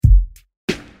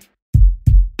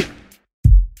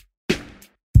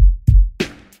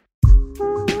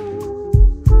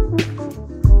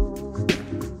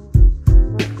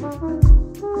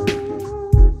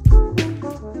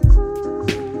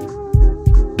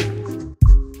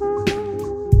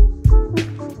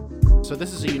So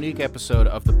this is a unique episode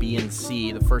of the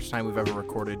BNC, the first time we've ever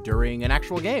recorded during an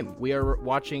actual game. We are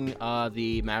watching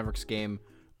the Mavericks game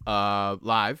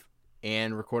live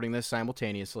and recording this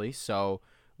simultaneously. So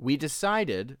we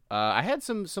decided, I had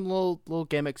some little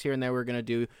gimmicks here and there we were going to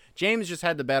do. James just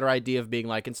had the better idea of being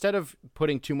like, instead of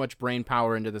putting too much brain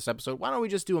power into this episode, why don't we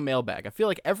just do a mailbag? I feel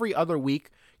like every other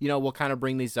week, we'll kind of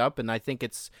bring these up, and I think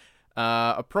it's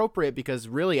appropriate because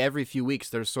really every few weeks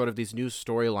there's sort of these new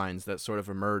storylines that sort of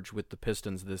emerge with the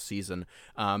Pistons this season,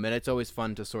 and it's always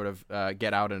fun to sort of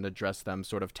get out and address them,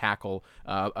 sort of tackle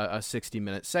a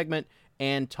 60-minute segment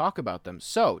and talk about them.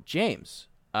 So, James,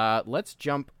 let's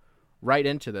jump right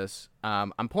into this.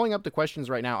 I'm pulling up the questions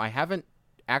right now. I haven't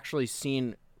actually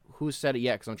seen who said it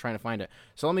yet because I'm trying to find it.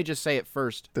 So let me just say it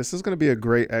first. This is going to be a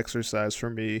great exercise for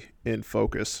me in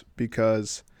focus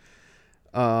because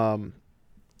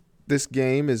this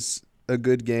game is a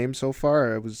good game so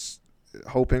far. I was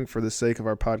hoping for the sake of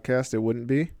our podcast it wouldn't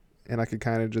be, and I could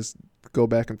kind of just go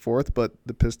back and forth, but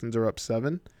the Pistons are up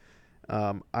 7.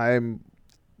 I'm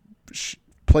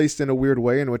placed in a weird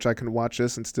way in which I can watch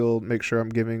this and still make sure I'm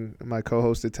giving my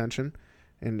co-host attention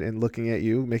and looking at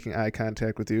you, making eye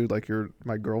contact with you like you're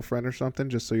my girlfriend or something,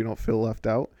 just so you don't feel left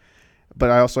out. But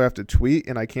I also have to tweet,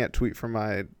 and I can't tweet from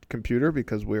my computer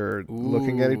because we're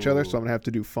looking at each other, so I'm going to have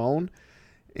to do phone.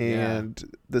 And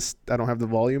this, I don't have the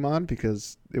volume on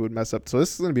because it would mess up. So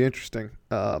this is going to be interesting.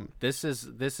 This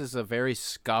is a very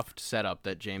scuffed setup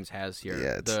that James has here.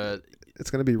 Yeah, it's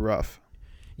going to be rough.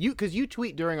 Because you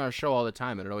tweet during our show all the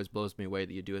time, and it always blows me away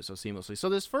that you do it so seamlessly. So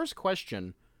this first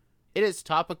question, it is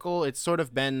topical. It's sort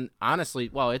of been, honestly,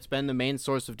 it's been the main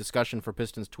source of discussion for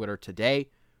Pistons Twitter today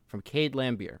from Cade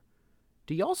Lambier.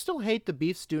 Do y'all still hate the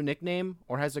Beef Stew nickname,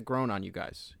 or has it grown on you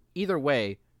guys? Either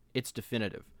way, it's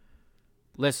definitive.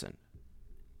 Listen,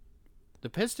 the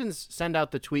Pistons send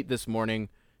out the tweet this morning.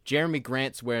 Jeremy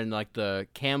Grant's wearing like the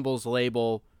Campbell's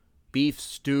label beef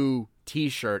stew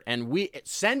t-shirt, and we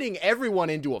sending everyone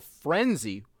into a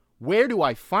frenzy. Where do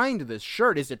I find this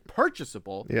shirt? Is it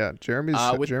purchasable? Yeah,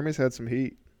 Jeremy's had some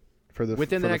heat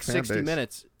within the next 60 base.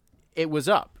 minutes. It was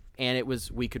up, and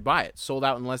we could buy it. Sold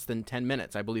out in less than 10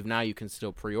 minutes. I believe now you can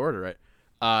still pre-order it.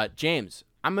 James,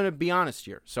 I'm going to be honest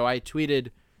here. So I tweeted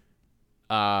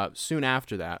soon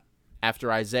after that,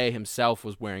 after Isaiah himself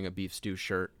was wearing a beef stew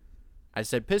shirt, I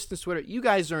said, Pistons Twitter, you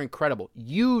guys are incredible.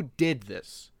 You did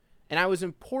this. And it was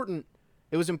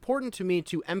important to me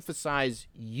to emphasize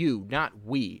you, not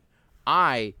we.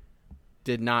 I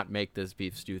did not make this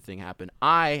beef stew thing happen.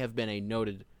 I have been a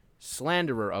noted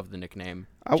slanderer of the nickname.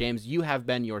 James, you have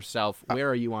been yourself. Where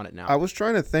are you on it now? I was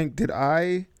trying to think, did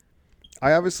I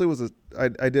obviously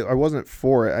I wasn't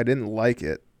for it. I didn't like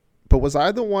it. But was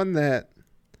I the one that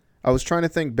I was trying to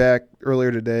think back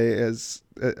earlier today as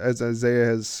Isaiah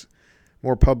has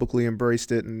more publicly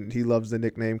embraced it, and he loves the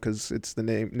nickname because it's the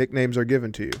name. Nicknames are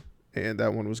given to you, and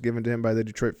that one was given to him by the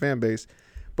Detroit fan base.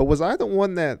 But was I the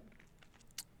one that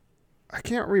I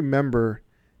can't remember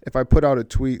if I put out a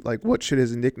tweet like, what should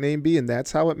his nickname be, and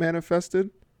that's how it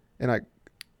manifested? And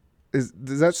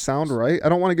does that sound right? I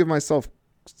don't want to give myself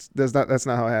that's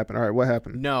not how it happened. All right, what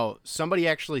happened? No, somebody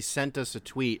actually sent us a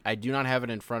tweet. I do not have it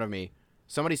in front of me.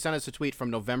 Somebody sent us a tweet from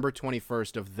November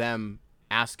 21st of them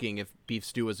asking if beef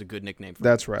stew is a good nickname for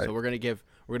That's me. right. So we're gonna give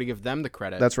them the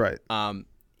credit. That's right.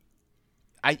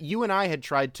 You and I had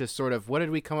tried to sort of, what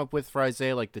did we come up with for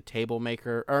Isaiah? Like the table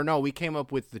maker, or no, we came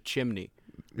up with the chimney.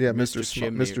 Yeah,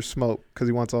 Mr. Smoke, because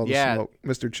he wants all the smoke.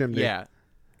 Mr. Chimney. Yeah.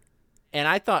 And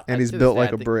I thought, and he's built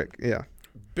like a brick. Yeah.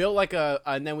 Built like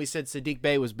and then we said Sadiq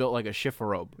Bey was built like a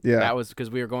chifforobe. Yeah. That was because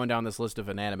we were going down this list of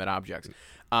inanimate objects.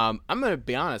 I'm going to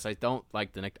be honest. I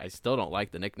still don't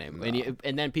like the nickname. No.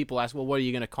 And then people ask, well, what are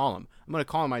you going to call him? I'm going to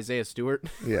call him Isaiah Stewart.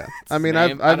 Yeah. I mean,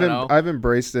 I've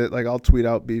embraced it. Like, I'll tweet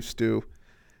out beef stew.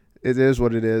 It is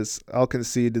what it is. I'll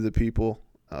concede to the people.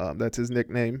 That's his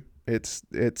nickname.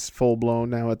 It's full blown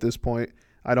now at this point.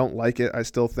 I don't like it. I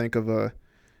still think of a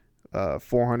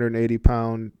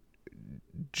 480-pound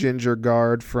ginger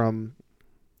guard from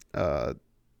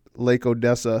Lake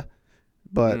Odessa,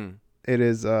 but it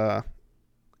is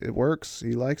it works.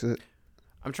 He likes it.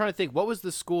 I'm trying to think. What was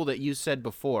the school that you said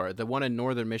before? The one in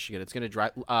northern Michigan. It's going to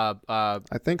drive. I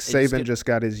think Saban just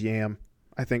got his yam.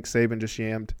 I think Saban just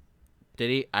yammed.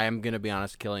 Did he? I am going to be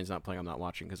honest. Killian's not playing. I'm not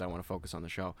watching because I want to focus on the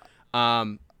show.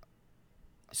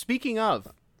 Speaking of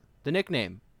the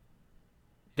nickname,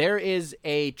 there is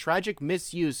a tragic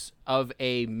misuse of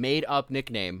a made-up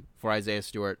nickname for Isaiah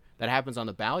Stewart that happens on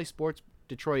the Bally Sports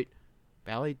Detroit,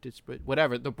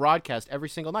 whatever, the broadcast every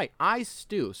single night. I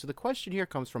Stew. So the question here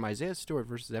comes from Isaiah Stewart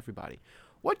versus everybody.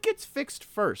 What gets fixed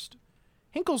first?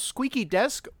 Henkel's squeaky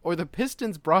desk or the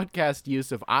Pistons broadcast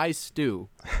use of I stew?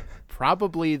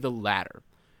 Probably the latter.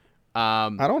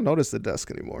 I don't notice the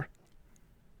desk anymore.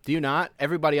 Do you not?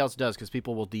 Everybody else does because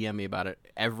people will DM me about it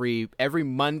every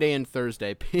Monday and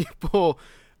Thursday. People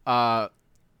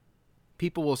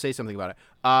will say something about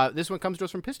it. This one comes to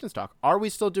us from Pistons Talk. Are we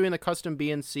still doing the custom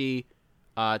BNC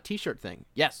T-shirt thing?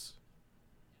 Yes.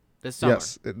 This summer.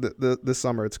 Yes, this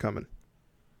summer it's coming.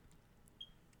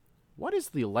 What is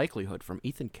the likelihood from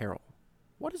Ethan Carroll?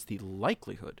 What is the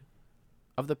likelihood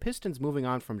of the Pistons moving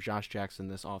on from Josh Jackson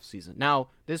this offseason? Now,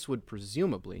 this would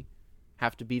presumably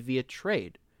have to be via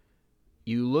trade.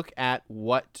 You look at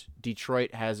what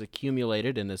Detroit has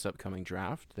accumulated in this upcoming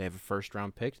draft. They have a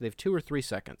first-round pick. They have 2 or 3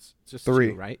 seconds. It's just 3,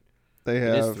 2, right? It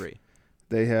is 3.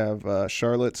 They have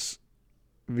Charlotte's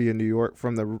via New York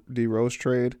from the D Rose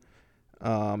trade.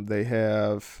 They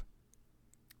have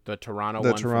the Toronto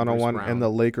one Brown, and the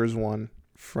Lakers one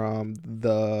from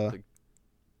the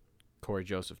Corey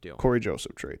Joseph deal. Corey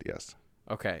Joseph trade, yes.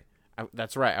 Okay.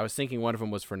 That's right. I was thinking one of them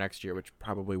was for next year, which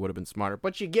probably would have been smarter.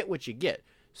 But you get what you get.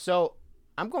 So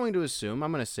I'm going to assume,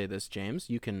 I'm going to say this, James.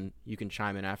 You can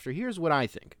chime in after. Here's what I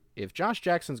think. If Josh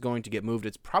Jackson's going to get moved,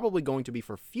 it's probably going to be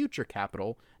for future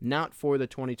capital, not for the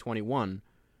 2021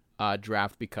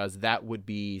 draft, because that would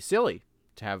be silly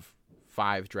to have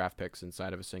 5 draft picks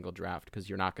inside of a single draft because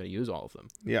you're not going to use all of them.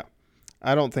 Yeah.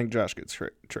 I don't think Josh gets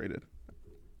traded.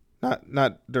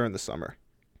 Not during the summer.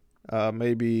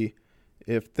 Maybe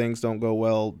if things don't go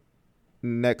well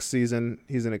next season,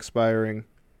 he's an expiring.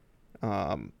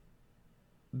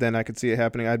 Then I could see it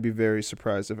happening. I'd be very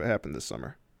surprised if it happened this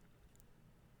summer.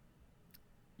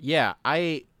 Yeah,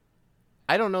 I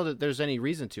don't know that there's any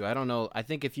reason to. I don't know. I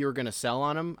think if you were going to sell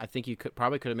on him, I think you could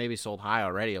have maybe sold high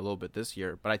already a little bit this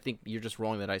year. But I think you're just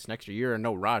rolling the dice next year. You're in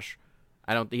no rush.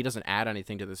 He doesn't add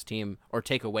anything to this team or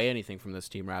take away anything from this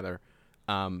team, rather,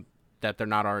 that they're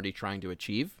not already trying to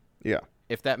achieve. Yeah.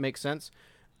 If that makes sense.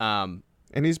 And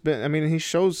he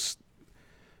shows.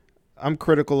 I'm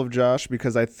critical of Josh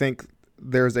because I think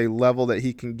there's a level that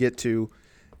he can get to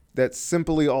that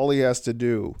simply all he has to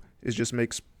do is just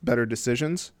make better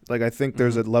decisions. Like, I think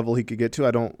there's a level he could get to.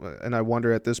 I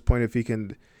wonder at this point if he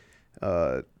can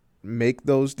make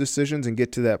those decisions and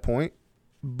get to that point.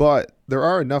 But there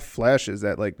are enough flashes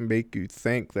that like make you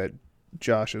think that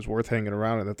Josh is worth hanging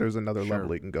around and that there's another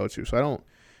level he can go to. So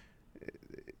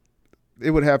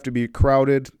it would have to be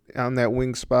crowded on that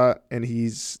wing spot and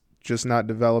he's just not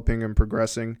developing and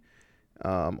progressing.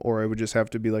 Or it would just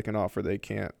have to be like an offer they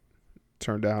can't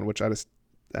turn down, which I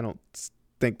don't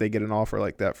think they get an offer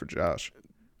like that for Josh.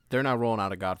 They're not rolling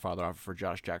out a Godfather offer for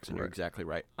Josh Jackson. You're exactly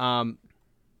right.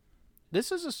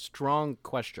 This is a strong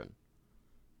question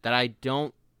that I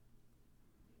don't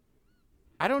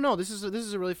know. This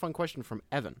is a really fun question from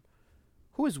Evan.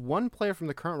 Who is one player from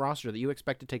the current roster that you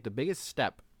expect to take the biggest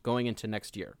step going into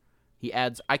next year? He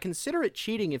adds, I consider it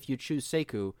cheating if you choose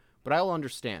Sekou, but I'll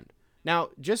understand. Now,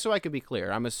 just so I could be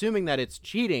clear, I'm assuming that it's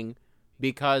cheating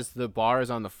because the bar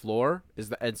is on the floor,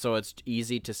 and so it's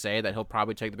easy to say that he'll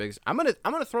probably take the biggest. I'm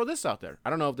gonna throw this out there. I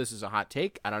don't know if this is a hot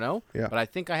take. I don't know, but I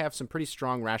think I have some pretty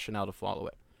strong rationale to follow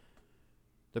it.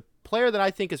 The player that I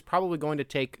think is probably going to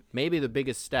take maybe the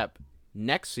biggest step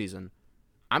next season,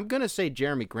 I'm gonna say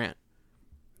Jeremy Grant.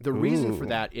 The reason for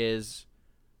that,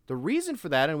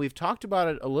 and we've talked about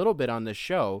it a little bit on this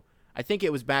show. I think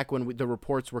it was back when the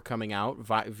reports were coming out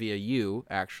via you,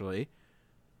 actually,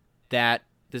 that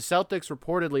the Celtics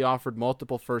reportedly offered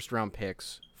multiple first-round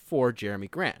picks for Jeremy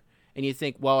Grant. And you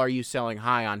think, well, are you selling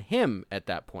high on him at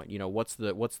that point? What's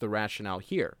the rationale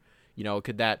here?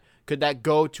 Could that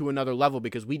go to another level?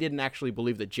 Because we didn't actually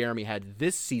believe that Jeremy had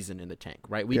this season in the tank,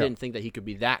 right? We didn't think that he could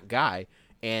be that guy,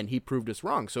 and he proved us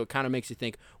wrong. So it kind of makes you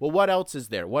think, well, what else is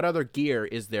there? What other gear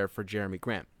is there for Jeremy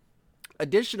Grant?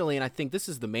 Additionally, and I think this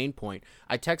is the main point,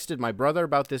 I texted my brother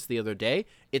about this the other day.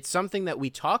 It's something that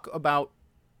we talk about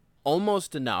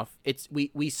almost enough.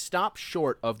 We stop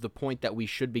short of the point that we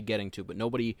should be getting to, but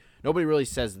nobody really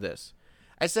says this.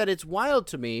 I said it's wild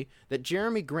to me that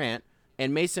Jeremy Grant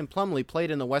and Mason Plumlee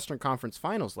played in the Western Conference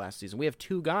Finals last season. We have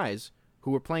 2 guys who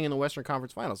were playing in the Western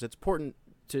Conference Finals. It's important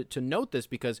to note this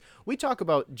because we talk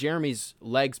about Jeremy's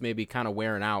legs maybe kind of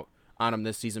wearing out on him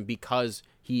this season because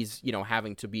he's,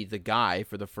 having to be the guy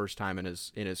for the first time in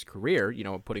his career,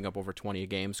 putting up over 20 a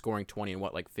game, scoring 20 in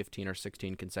 15 or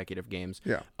 16 consecutive games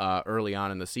early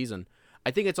on in the season. I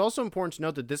think it's also important to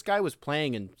note that this guy was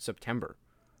playing in September,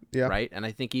 right? And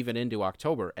I think even into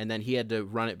October, and then he had to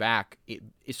run it back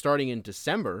starting in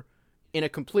December in a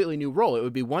completely new role. It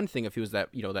would be one thing if he was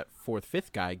that 4th,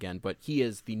 5th guy again, but he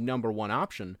is the number 1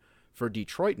 option for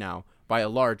Detroit now by a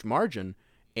large margin.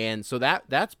 And so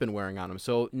that's been wearing on him.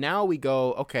 So now we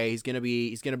go, okay, he's gonna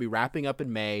be wrapping up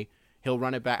in May. He'll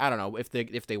run it back. I don't know if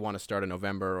they want to start in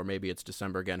November or maybe it's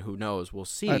December again. Who knows? We'll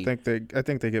see. I think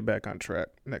they get back on track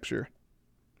next year.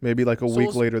 Maybe like a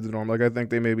week later than normal. Like I think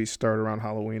they maybe start around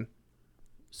Halloween.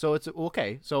 So it's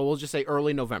okay. So we'll just say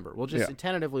early November. We'll just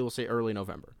tentatively we'll say early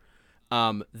November.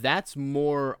 That's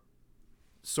more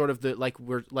sort of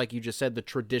like you just said, the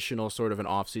traditional sort of an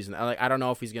off season. I don't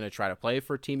know if he's going to try to play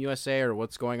for Team USA or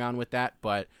what's going on with that,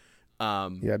 but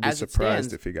I'd be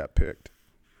surprised if he got picked.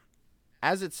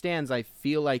 As it stands, I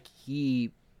feel like he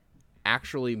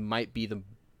actually might be the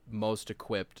most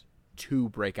equipped to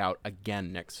break out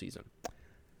again next season.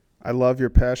 I love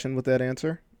your passion with that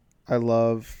answer. I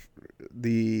love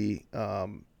the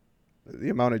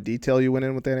amount of detail you went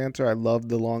in with that answer. I love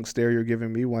the long stare you're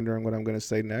giving me, wondering what I'm going to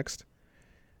say next.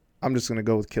 I'm just going to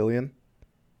go with Killian.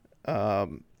 You're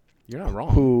not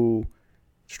wrong. Who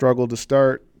struggled to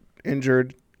start,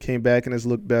 injured, came back and has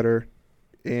looked better,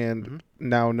 and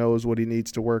now knows what he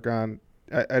needs to work on.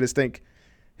 I just think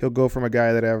he'll go from a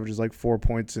guy that averages like 4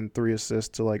 points and 3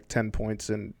 assists to like 10 points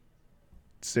and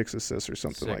 6 assists or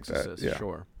something like that. Assists, yeah,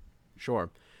 sure.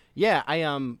 Yeah,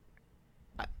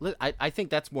 I think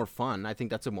that's more fun. I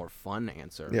think that's a more fun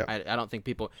answer. Yeah. I don't think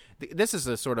people. This is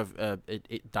a sort of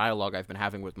dialogue I've been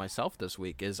having with myself this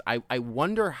week. Is I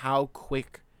wonder how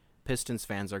quick Pistons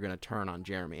fans are going to turn on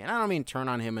Jeremy, and I don't mean turn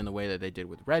on him in the way that they did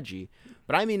with Reggie,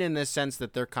 but I mean in this sense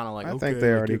that they're kind of like. I think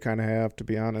they already kind of have, to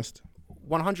be honest.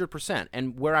 100%.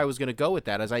 And where I was going to go with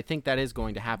that is I think that is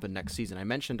going to happen next season. I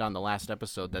mentioned on the last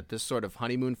episode that this sort of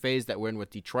honeymoon phase that we're in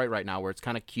with Detroit right now, where it's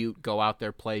kind of cute, go out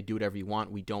there, play, do whatever you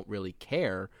want, we don't really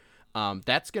care.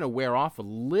 That's going to wear off a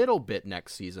little bit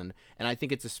next season. And I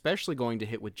think it's especially going to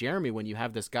hit with Jeremy when you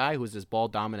have this guy who's as ball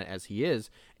dominant as he is,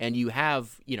 and you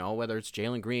have, whether it's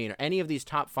Jalen Green or any of these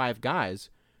top 5 guys,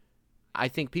 I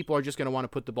think people are just going to want to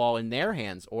put the ball in their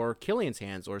hands or Killian's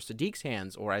hands or Sadiq's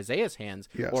hands or Isaiah's hands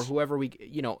or whoever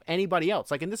anybody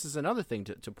else. And this is another thing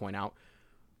to point out.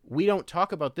 We don't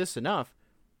talk about this enough.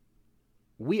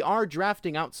 We are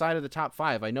drafting outside of the top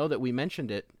 5. I know that we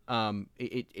mentioned it,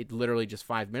 it literally just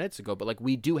 5 minutes ago, but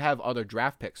we do have other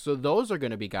draft picks. So those are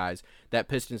going to be guys that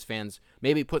Pistons fans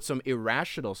maybe put some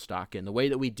irrational stock in, the way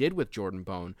that we did with Jordan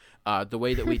Bone, the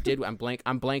way that we did. I'm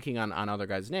blanking on other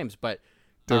guys' names, but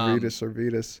Davidas or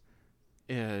Vitas.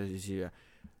 Yeah.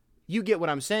 You get what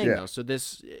I'm saying, though. So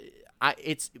it's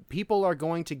people are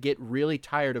going to get really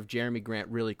tired of Jeremy Grant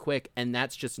really quick, and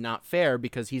that's just not fair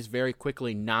because he's very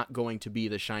quickly not going to be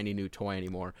the shiny new toy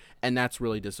anymore, and that's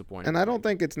really disappointing. And I don't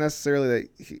think it's necessarily that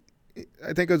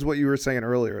I think it was what you were saying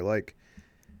earlier.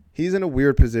 He's in a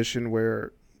weird position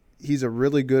where he's a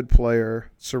really good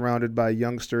player surrounded by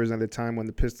youngsters at a time when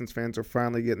the Pistons fans are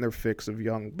finally getting their fix of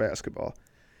young basketball.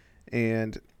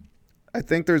 And I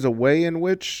think there's a way in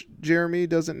which Jeremy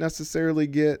doesn't necessarily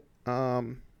get,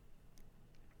 the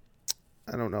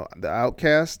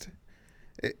outcast.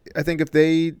 I think if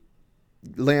they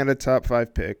land a top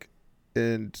 5 pick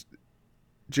and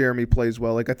Jeremy plays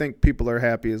well, I think people are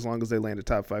happy as long as they land a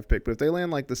top 5 pick. But if they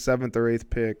land the 7th or 8th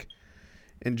pick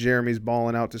and Jeremy's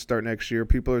balling out to start next year,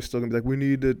 people are still gonna be like, we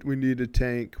need to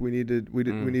tank, we need to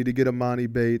get Amani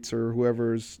Bates or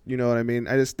whoever's, you know what I mean?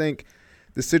 I just think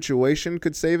the situation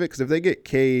could save it, because if they get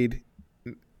Cade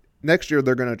next year,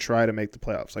 they're going to try to make the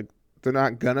playoffs. They're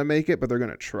not going to make it, but they're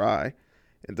going to try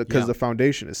because the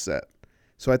foundation is set.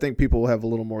 So I think people will have a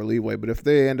little more leeway. But if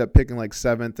they end up picking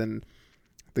 7th and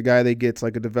the guy they get's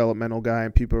a developmental guy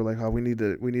and people are like, oh, we need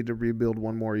to rebuild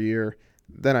one more year,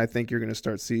 then I think you're going to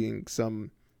start seeing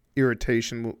some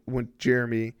irritation with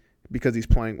Jeremy because he's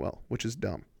playing well, which is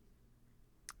dumb.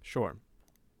 Sure.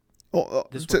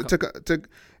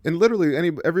 And literally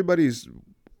everybody's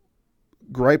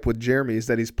gripe with Jeremy is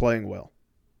that he's playing well.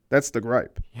 That's the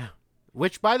gripe. Yeah.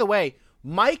 Which, by the way,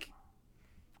 Mike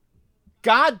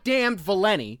goddamn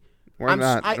Valeni. We're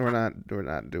not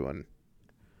doing.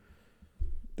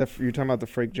 You're talking about the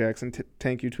Frank Jackson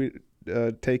take you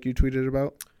tweeted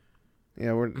about?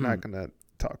 Yeah, we're not going to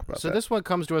talk about that. So this one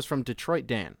comes to us from Detroit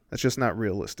Dan. That's just not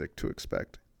realistic to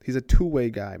expect. He's a two-way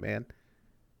guy, man.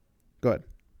 Go ahead.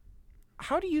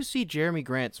 How do you see Jeremy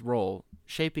Grant's role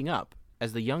shaping up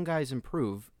as the young guys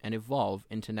improve and evolve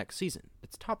into next season?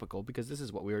 It's topical because this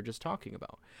is what we were just talking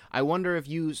about. I wonder if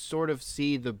you sort of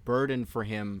see the burden for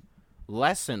him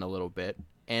lessen a little bit,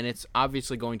 and it's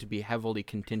obviously going to be heavily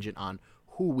contingent on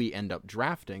who we end up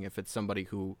drafting. If it's somebody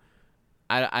who,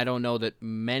 I don't know that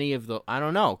many of the, I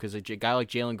don't know, because a guy like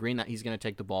Jalen Green, that he's going to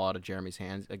take the ball out of Jeremy's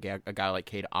hands. A guy like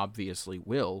Cade obviously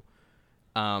will.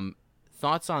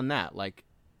 Thoughts on that?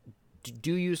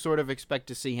 do you sort of expect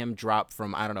to see him drop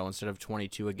from, I don't know, instead of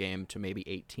 22 a game to maybe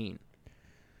 18?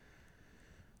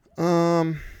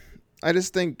 I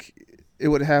just think it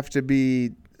would have to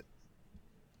be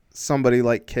somebody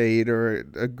like Cade or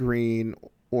a Green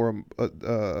or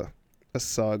a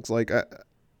Suggs. Like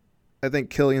I think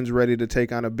Killian's ready to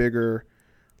take on a bigger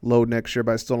load next year,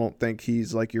 but I still don't think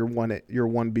he's like your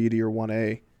 1B to your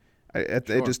 1A.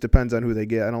 It just depends on who they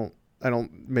get. I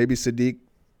don't. Maybe Sadiq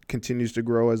continues to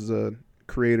grow as a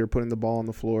creator, putting the ball on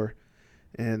the floor,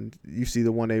 and you see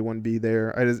the 1A, 1B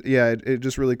there. It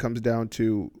just really comes down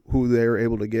to who they're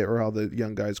able to get or how the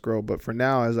young guys grow. But for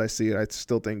now, as I see it, I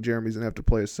still think Jeremy's gonna have to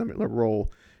play a similar role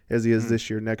as he is this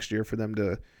year, next year, for them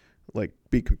to like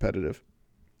be competitive.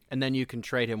 And then you can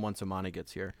trade him once Amani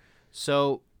gets here.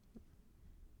 So,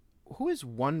 who is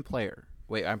one player?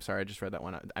 Wait, I'm sorry, I just read that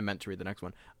one. I meant to read the next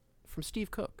one. From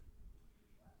Steve Cook.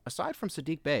 Aside from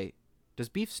Sadiq Bey, does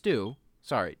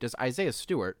Isaiah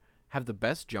Stewart have the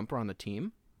best jumper on the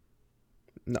team?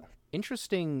 No.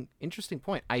 Interesting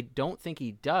point. I don't think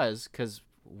he does because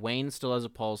Wayne still has a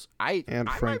pulse.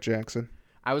 Frank Jackson.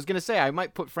 I was going to say I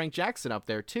might put Frank Jackson up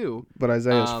there too. But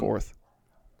Isaiah's fourth.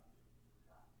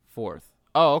 Fourth.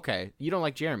 Oh, okay. You don't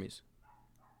like Jeremy's?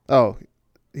 Oh,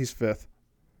 he's fifth.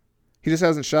 He just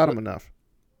hasn't shot him enough.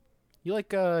 You like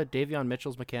Davion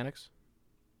Mitchell's mechanics?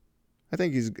 I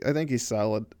think he's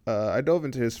solid. I dove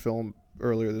into his film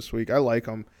earlier this week. I like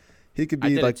him. He could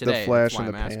be like the flash in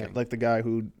the pan, like the guy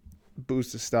who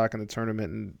boosts his stock in the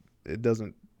tournament, and it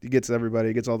doesn't. He gets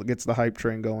everybody. Gets the hype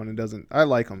train going, and doesn't. I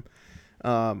like him.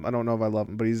 I don't know if I love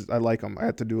him, but I like him. I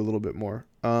have to do a little bit more.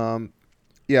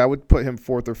 I would put him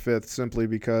fourth or fifth simply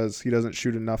because he doesn't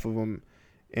shoot enough of them,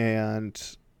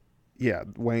 and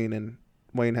Wayne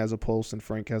has a pulse, and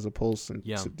Frank has a pulse, and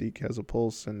Sadiq has a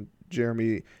pulse, and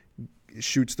Jeremy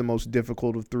shoots the most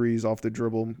difficult of threes off the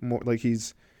dribble. More like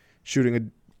he's shooting a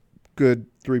good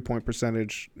 3-point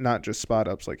percentage, not just spot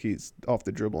ups. Like he's off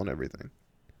the dribble and everything.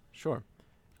 Sure.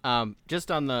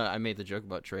 Just on I made the joke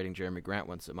about trading Jeremy Grant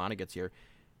once Amani gets here.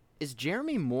 Is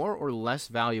Jeremy more or less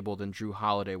valuable than Drew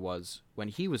Holiday was when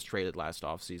he was traded last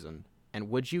offseason? And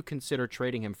would you consider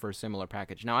trading him for a similar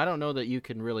package? Now, I don't know that you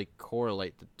can really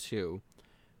correlate the two,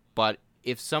 but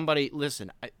if somebody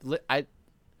listen,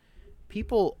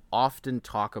 people often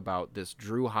talk about this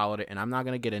Drew Holiday, and I'm not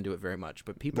going to get into it very much,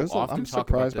 but I'm talk about this. I'm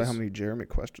surprised by how many Jeremy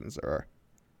questions there are.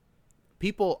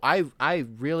 People, I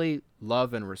really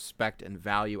love and respect and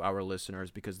value our listeners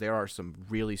because there are some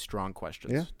really strong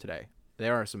questions today.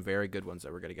 There are some very good ones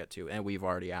that we're going to get to, and we've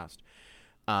already asked.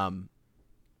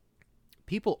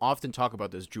 People often talk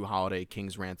about this Drew Holiday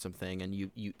King's ransom thing,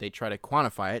 and they try to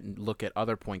quantify it and look at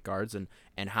other point guards and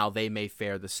how they may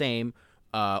fare the same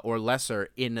or lesser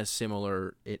in a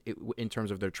similar in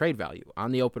terms of their trade value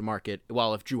on the open market.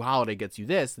 Well, if Drew Holiday gets you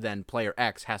this, then player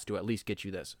X has to at least get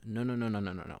you this.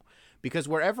 No. Because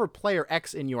wherever player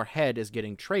X in your head is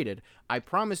getting traded, I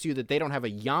promise you that they don't have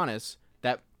a Giannis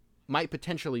that might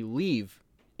potentially leave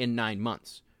in 9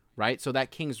 months, right? So that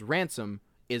King's ransom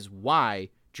is why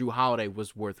Drew Holiday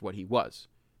was worth what he was.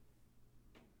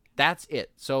 That's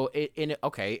it. So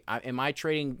am I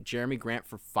trading Jeremy Grant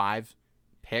for 5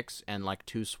 picks and like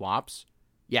 2 swaps?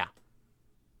 Yeah,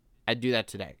 I'd do that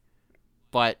today,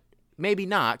 but maybe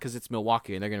not because it's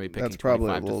Milwaukee and they're going to be picking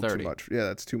 25 to 30. Too much. Yeah,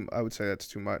 that's too. I would say that's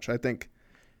too much. I think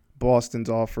Boston's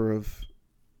offer of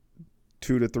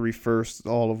 2 to 3 firsts,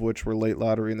 all of which were late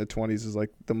lottery in the 20s, is like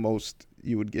the most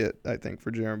you would get, I think,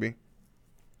 for Jeremy.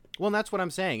 Well, and that's what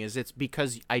I'm saying is it's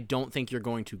because I don't think you're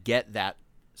going to get that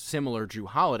similar Drew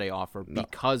Holiday offer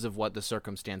because of what the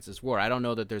circumstances were. I don't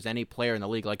know that there's any player in the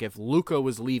league. Like if Luka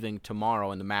was leaving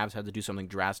tomorrow and the Mavs had to do something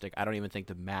drastic, I don't even think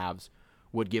the Mavs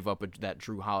would give up that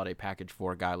Drew Holiday package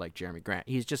for a guy like Jeremy Grant.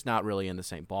 He's just not really in the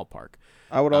same ballpark.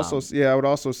 I would also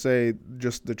say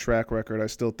just the track record. I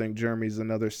still think Jeremy's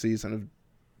another season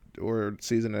or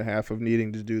season and a half of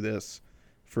needing to do this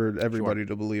for everybody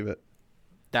to believe it.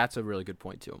 That's a really good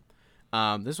point too.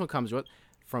 This one comes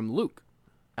from Luke,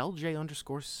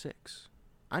 LJ_6.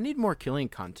 I need more Killian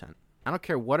content. I don't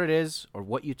care what it is or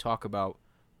what you talk about,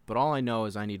 but all I know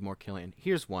is I need more Killian.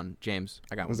 Here's one, James.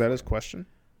 I got one. Was that his question?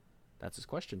 That's his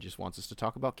question. Just wants us to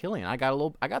talk about Killian. I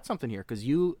got something here because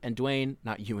you and Dwayne,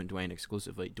 not you and Dwayne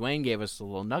exclusively, Dwayne gave us a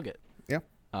little nugget. Yeah.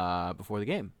 Before the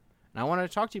game, and I wanted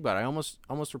to talk to you about it. I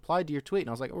almost replied to your tweet, and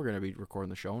I was like, "Oh, we're going to be recording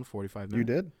the show in 45 minutes." You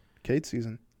did. Kate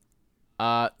season.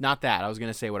 Not that. I was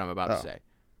going to say what I'm about to say.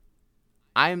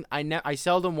 I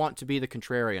seldom want to be the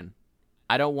contrarian.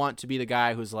 I don't want to be the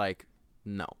guy who's like,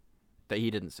 no, that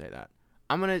he didn't say that.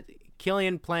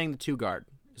 Killian playing the 2 guard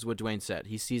is what Dwayne said.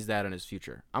 He sees that in his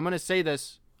future. I'm going to say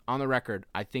this on the record,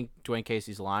 I think Dwayne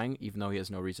Casey's lying, even though he has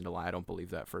no reason to lie. I don't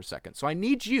believe that for a second. So I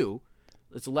need you,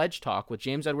 let's ledge talk with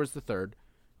James Edwards III.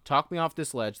 Talk me off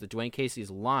this ledge that Dwayne Casey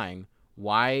is lying.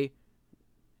 Why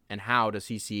and how does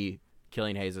he see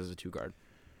Killian Hayes as a two guard?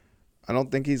 I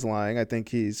don't think he's lying. I think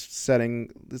he's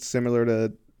setting similar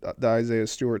to the Isaiah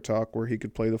Stewart talk where he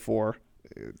could play the 4.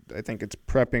 I think it's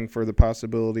prepping for the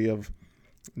possibility of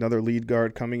another lead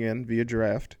guard coming in via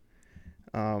draft.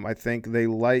 I think they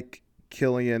like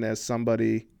Killian as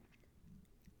somebody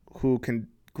who can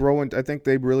grow into. I think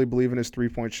they really believe in his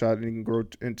 3-point shot and he can grow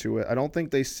into it. I don't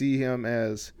think they see him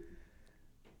as.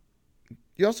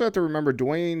 You also have to remember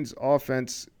Dwayne's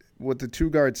offense with the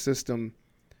 2-guard system.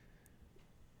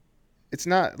 It's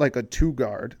not like a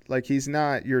 2-guard. Like, he's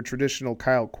not your traditional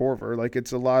Kyle Korver. Like,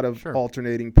 it's a lot of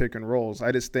alternating pick and rolls.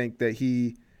 I just think that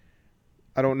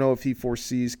I don't know if he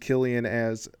foresees Killian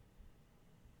as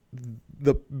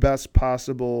the best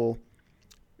possible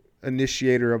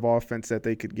initiator of offense that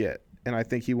they could get. And I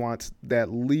think he wants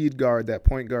that lead guard, that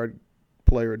point guard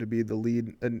player to be the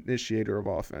lead initiator of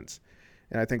offense.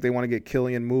 And I think they want to get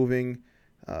Killian moving,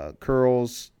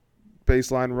 curls,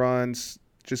 baseline runs,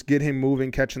 just get him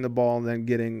moving, catching the ball, and then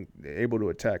getting able to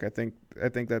attack. I think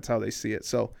that's how they see it.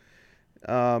 So,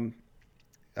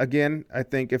 again, I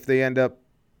think if they end up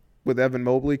with Evan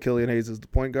Mobley, Killian Hayes is the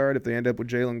point guard. If they end up with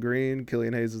Jalen Green,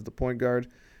 Killian Hayes is the point guard.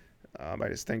 I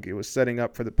just think it was setting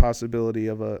up for the possibility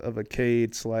of a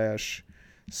Cade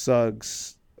 /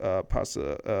 Suggs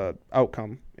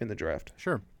outcome in the draft.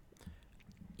 Sure.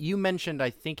 You mentioned,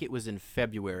 I think it was in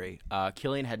February,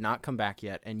 Killian had not come back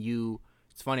yet, and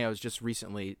it's funny, I was just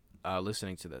recently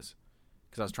listening to this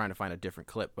because I was trying to find a different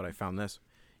clip, but I found this.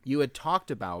 You had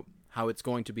talked about how it's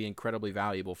going to be incredibly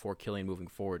valuable for Killian moving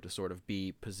forward to sort of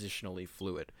be positionally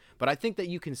fluid. But I think that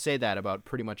you can say that about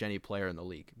pretty much any player in the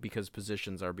league because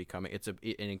positions are becoming, it's an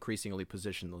increasingly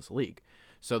positionless league.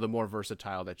 So the more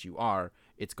versatile that you are,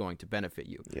 it's going to benefit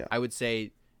you. Yeah. I would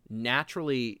say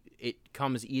naturally it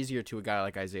comes easier to a guy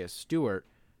like Isaiah Stewart.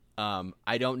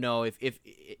 I don't know if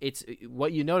it's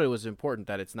what you noted was important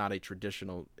that it's not a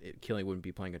traditional, Killian wouldn't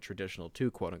be playing a traditional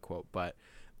 2, quote unquote, but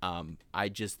I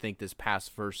just think this pass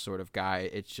first sort of guy,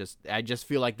 I just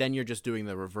feel like then you're just doing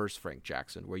the reverse Frank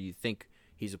Jackson where you think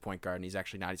he's a point guard and he's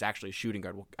actually not. He's actually a shooting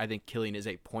guard. Well, I think Killian is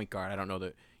a point guard. I don't know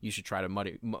that you should try to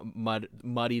muddy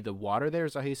the water there.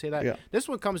 Is that how you say that? Yeah. This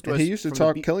one comes to and us. He used to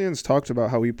talk. Killian's talked about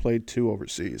how he played 2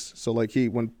 overseas. So like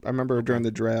when I remember during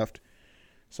the draft,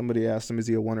 somebody asked him, "Is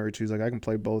he a 1 or a 2?" He's like, "I can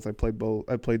play both. I played both.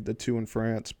 I played the 2 in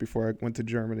France before I went to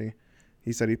Germany."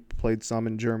 He said he played some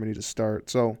in Germany to start.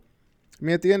 So, I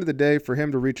mean, at the end of the day, for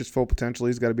him to reach his full potential,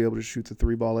 he's got to be able to shoot the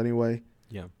 3 ball anyway.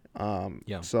 Yeah.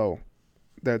 Yeah. So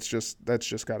that's just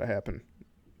got to happen.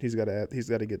 He's got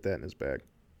to get that in his bag.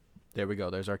 There we go.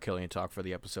 There's our Killian talk for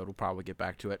the episode. We'll probably get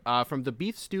back to it. From the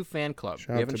Beef Stew Fan Club.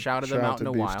 We haven't shouted them out in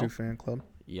a while. Beef Stew Fan Club.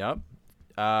 Yep.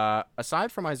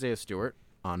 Aside from Isaiah Stewart,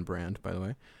 on brand, by the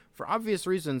way, for obvious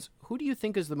reasons, who do you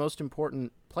think is the most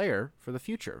important player for the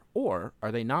future? Or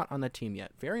are they not on the team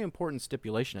yet? Very important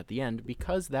stipulation at the end,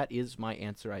 because that is my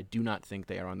answer. I do not think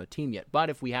they are on the team yet.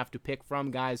 But if we have to pick from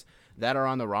guys that are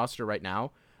on the roster right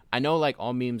now, I know, like,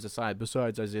 all memes aside,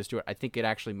 besides Isaiah Stewart, I think it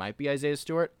actually might be Isaiah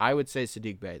Stewart. I would say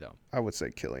Sadiq Bey, though. I would say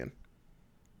Killian.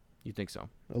 You think so?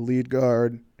 A lead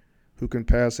guard who can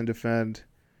pass and defend.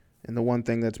 And the one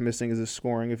thing that's missing is his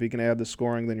scoring. If he can add the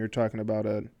scoring, then you're talking about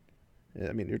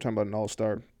you're talking about an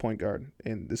all-star point guard.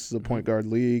 And this is a point guard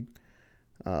league.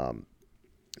 I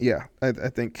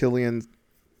think Killian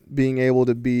being able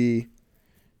to be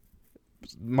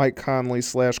Mike Conley /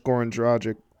 Goran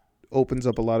Dragic opens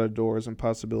up a lot of doors and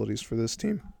possibilities for this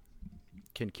team.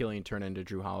 Can Killian turn into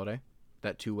Drew Holiday,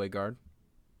 that two-way guard?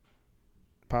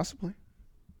 Possibly.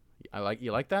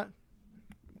 You like that?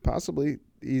 Possibly.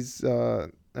 He's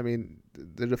the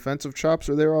defensive chops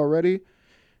are there already.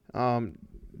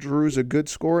 Drew's a good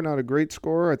scorer, not a great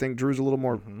scorer. I think Drew's a little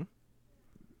more.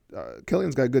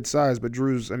 Killian's got good size, but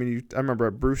Drew's. I remember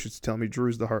Bruce used to tell me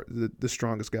Drew's the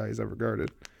strongest guy he's ever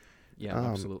guarded. Yeah,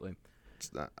 absolutely.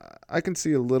 I can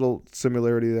see a little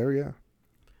similarity there. Yeah.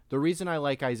 The reason I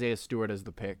like Isaiah Stewart as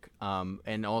the pick,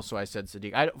 and also I said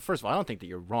Sadiq. First of all, I don't think that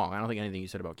you're wrong. I don't think anything you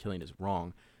said about Killian is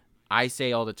wrong. I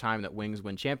say all the time that wings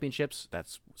win championships.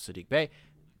 That's Sadiq Bey.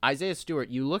 Isaiah Stewart,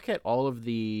 you look at all of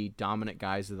the dominant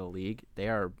guys of the league, they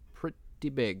are pretty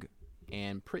big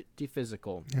and pretty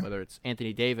physical, whether it's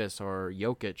Anthony Davis or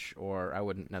Jokic or I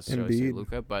wouldn't necessarily say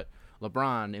Luka, but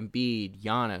LeBron, Embiid,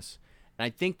 Giannis. And I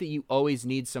think that you always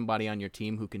need somebody on your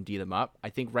team who can D them up. I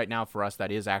think right now for us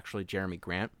that is actually Jeremy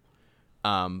Grant.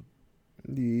 Some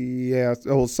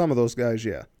of those guys,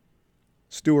 yeah.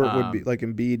 Stewart would be, like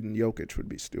Embiid and Jokic would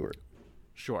be Stewart.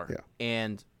 Sure. Yeah.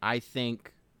 And I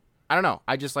think, I don't know.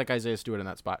 I just like Isaiah Stewart in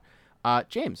that spot.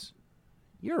 James,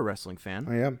 you're a wrestling fan.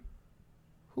 I am.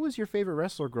 Who was your favorite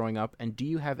wrestler growing up, and do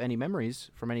you have any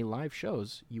memories from any live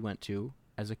shows you went to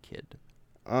as a kid?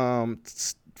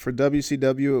 For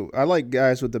WCW, I like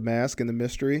guys with the mask and the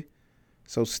mystery.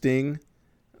 So Sting,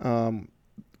 when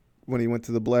he went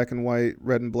to the black and white,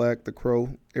 red and black, the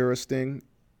Crow era Sting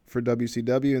for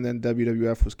WCW, and then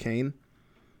WWF was Kane.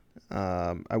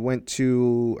 I went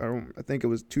to, I think it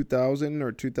was 2000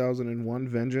 or 2001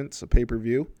 Vengeance, a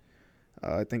pay-per-view.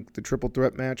 I think the triple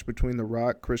threat match between The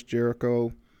Rock, Chris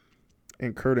Jericho,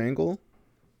 and Kurt Angle.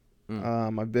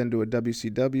 I've been to a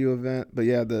WCW event, but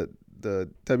yeah, the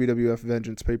WWF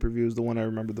Vengeance pay-per-view is the one I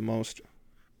remember the most.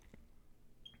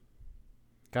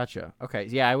 Gotcha. Okay.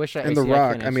 Yeah, I wish I. And The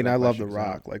Rock. I mean, I love The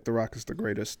question, Rock. Like, The Rock is the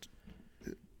greatest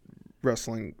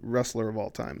wrestler of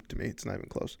all time to me. It's not even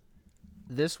close.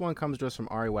 This one comes to us from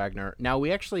Ari Wagner. Now,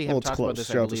 we actually have Well, it's talked close. about this.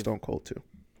 Shout out to Stone Cold too.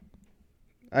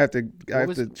 I have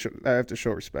to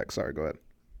show respect. Sorry, go ahead.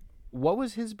 What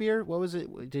was his beer? What was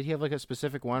it? Did he have like a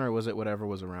specific one, or was it whatever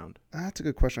was around? That's a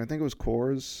good question. I think it was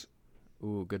Coors.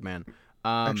 Ooh, good man.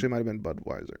 Actually, it might have been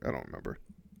Budweiser. I don't remember.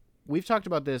 We've talked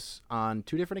about this on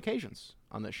 2 different occasions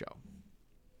on this show.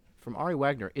 From Ari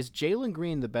Wagner, is Jalen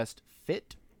Green the best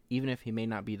fit, even if he may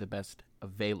not be the best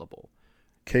available?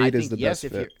 Cade is the best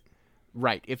fit.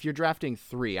 Right. If you're drafting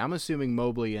 3, I'm assuming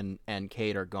Mobley and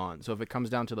Cade are gone. So if it comes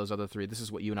down to those other 3, this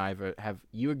is what you and I have.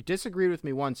 You disagreed with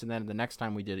me once, and then the next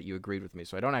time we did it, you agreed with me.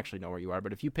 So I don't actually know where you are.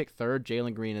 But if you pick 3rd,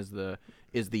 Jalen Green is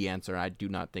the answer. I do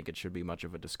not think it should be much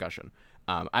of a discussion.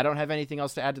 I don't have anything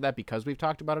else to add to that because we've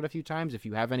talked about it a few times. If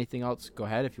you have anything else, go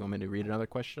ahead. If you want me to read another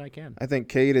question, I can. I think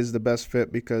Cade is the best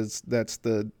fit because that's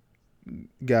the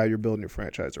guy you're building your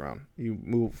franchise around. You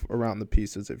move around the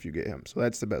pieces if you get him. So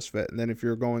that's the best fit. And then if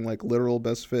you're going like literal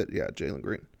best fit, yeah, Jalen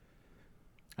Green.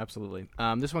 Absolutely.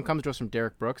 This one comes to us from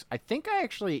Derek Brooks. I think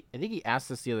he asked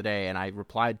this the other day, and I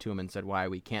replied to him and said why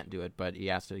we can't do it, but he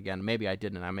asked it again. Maybe I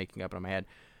didn't, and I'm making up in my head.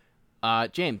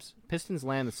 James, Pistons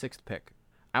land the 6th pick.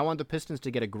 I want the Pistons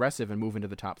to get aggressive and move into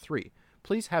the top 3.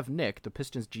 Please have Nick, the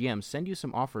Pistons GM, send you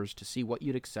some offers to see what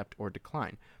you'd accept or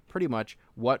decline. Pretty much,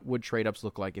 what would trade-ups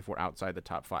look like if we're outside the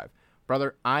top 5?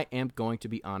 Brother, I am going to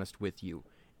be honest with you.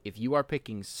 If you are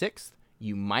picking 6th,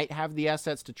 you might have the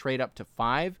assets to trade up to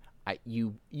 5.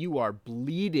 You are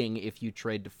bleeding if you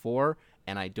trade to 4,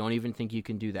 and I don't even think you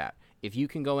can do that. If you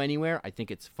can go anywhere, I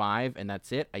think it's 5, and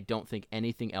that's it. I don't think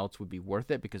anything else would be worth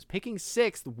it, because picking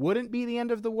 6th wouldn't be the end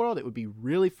of the world. It would be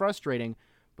really frustrating,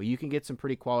 but you can get some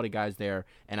pretty quality guys there,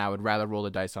 and I would rather roll the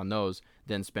dice on those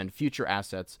than spend future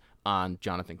assets on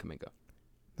Jonathan Kuminga.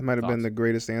 That might have been the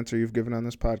greatest answer you've given on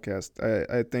this podcast.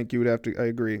 I think you would have to. I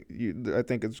agree. I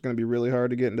think it's going to be really hard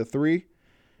to get into 3.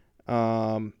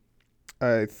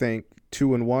 I think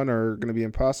 2 and 1 are going to be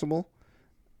impossible,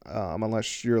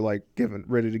 unless you're like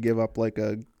ready to give up like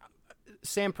a.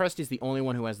 Sam Presti's the only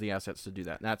one who has the assets to do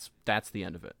that. That's the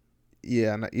end of it.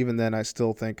 Yeah, and even then, I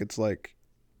still think it's like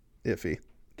iffy,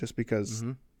 just because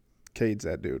Cade's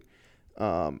that dude.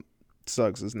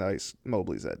 Suggs is nice.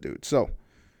 Mobley's that dude. So,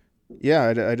 yeah,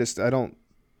 I don't.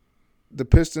 The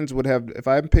Pistons would have, if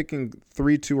I'm picking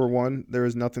 3, 2, or 1, there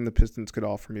is nothing the Pistons could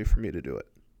offer me for me to do it.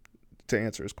 To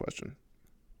answer his question.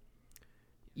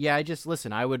 Yeah,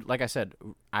 I would, like I said,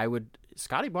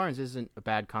 Scotty Barnes isn't a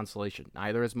bad consolation.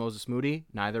 Neither is Moses Moody.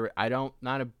 I don't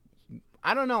know.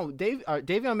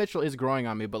 Davion Mitchell is growing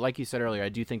on me, but like you said earlier, I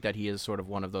do think that he is sort of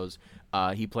one of those.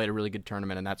 He played a really good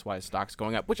tournament, and that's why his stock's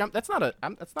going up. That's not a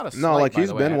slight, no. Like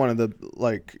he's been one of the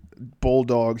like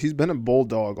bulldogs. He's been a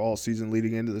bulldog all season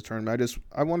leading into the tournament.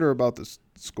 I wonder about the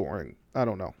scoring. I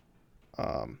don't know.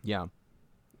 Yeah.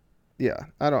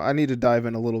 I need to dive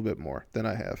in a little bit more than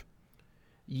I have.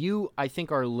 You, I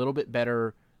think, are a little bit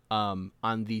better on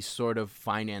the sort of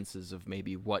finances of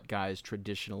maybe what guys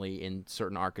traditionally in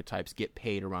certain archetypes get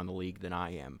paid around the league than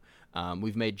I am.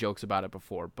 We've made jokes about it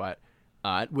before, but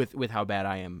with how bad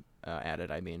I am at it,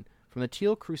 I mean. From the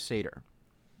Teal Crusader,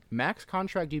 max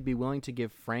contract you'd be willing to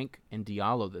give Frank and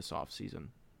Diallo this offseason?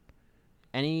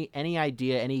 Any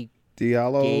idea, any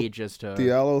gauge as to...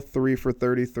 Diallo 3 for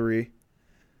 33.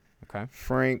 Okay.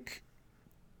 Frank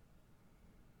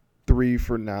 3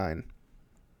 for 9.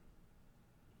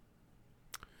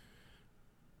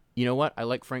 You know what? I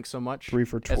like Frank so much. 3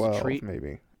 for 12,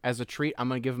 maybe. As a treat, I'm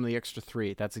going to give him the extra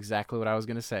 3. That's exactly what I was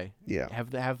going to say. Yeah. Have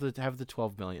the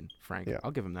 12 million, Frank. Yeah.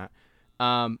 I'll give him that.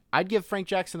 I'd give Frank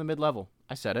Jackson the mid-level.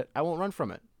 I said it. I won't run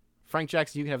from it. Frank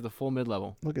Jackson, you can have the full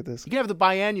mid-level. Look at this. You can have the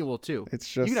biannual, too. It's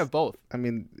just, you can have both. I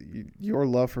mean, your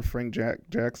love for Frank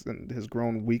Jackson has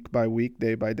grown week by week,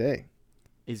 day by day.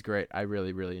 He's great. I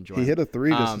really, really enjoy He him. hit a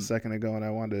three just a second ago, and I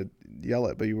wanted to yell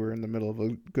it, but you were in the middle of a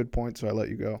good point, so I let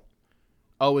you go.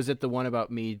 Oh, was it the one about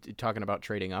me talking about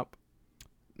trading up?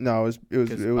 No, it was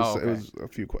okay. It was a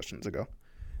few questions ago.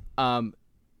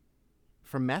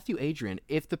 From Matthew Adrian,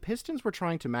 if the Pistons were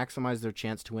trying to maximize their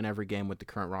chance to win every game with the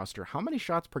current roster, how many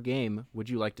shots per game would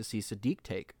you like to see Sadiq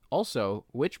take? Also,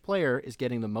 which player is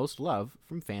getting the most love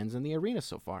from fans in the arena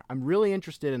so far? I'm really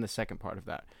interested in the second part of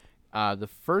that. The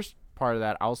first part of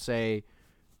that, I'll say,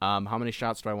 how many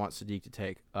shots do I want Sadiq to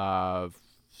take?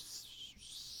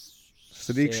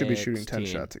 Sadiq should be shooting 10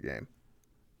 shots a game.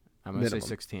 I'm going to say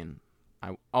 16.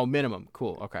 Minimum.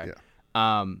 Cool. Okay.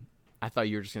 Yeah. I thought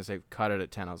you were just going to say cut it at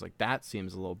 10. I was like, that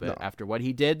seems a little bit after what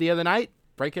he did the other night.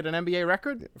 Breaking an NBA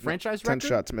record? Franchise 10 record? 10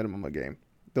 shots minimum a game.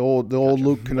 The old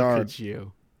Luke Kennard. Look at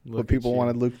you. What people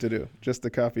wanted Luke to do. Just to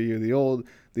copy you. The old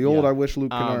I wish Luke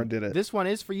Kennard did it. This one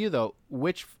is for you, though.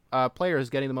 Which player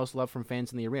is getting the most love from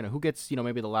fans in the arena? Who gets,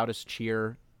 maybe the loudest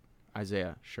cheer?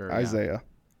 Isaiah. Sure. Isaiah. Yeah.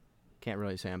 Can't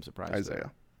really say I'm surprised.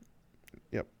 Isaiah.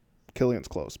 Yep. Killian's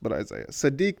close, but Isaiah.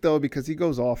 Sadiq, though, because he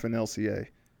goes off in LCA.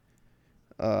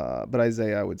 But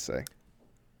Isaiah, I would say.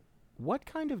 What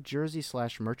kind of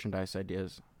jersey/merchandise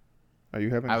ideas? Are you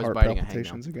having heart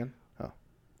palpitations again? Oh,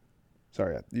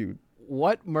 sorry.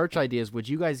 What merch ideas would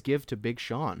you guys give to Big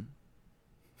Sean?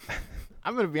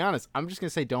 I'm going to be honest. I'm just going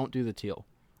to say don't do the teal.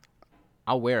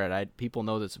 I'll wear it. People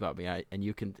know this about me. And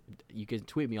you can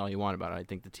tweet me all you want about it. I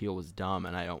think the teal was dumb,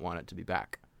 and I don't want it to be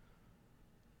back.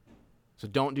 So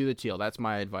don't do the teal. That's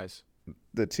my advice.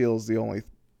 The teal's the only.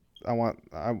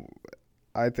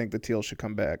 I think the teal should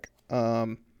come back. Yeah,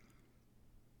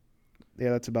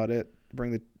 that's about it.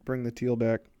 Bring the teal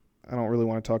back. I don't really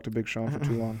want to talk to Big Sean for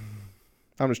too long.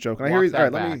 I'm just joking. I hear he's all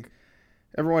right.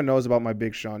 Everyone knows about my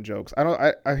Big Sean jokes.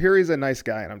 I hear he's a nice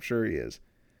guy, and I'm sure he is.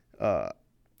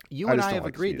 You and I have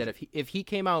agreed that if he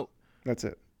came out, that's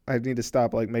it. I need to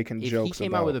stop making jokes. If he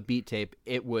came out with a beat tape,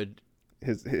 it would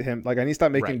him. I need to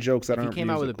stop making jokes that aren't musical. If he came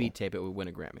out with a beat tape, it would win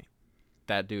a Grammy.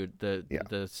 That dude,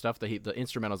 the stuff the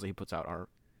instrumentals that he puts out are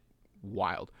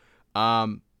wild.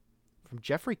 From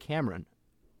Jeffrey Cameron,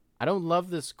 I don't love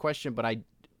this question, but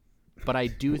I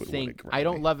do think I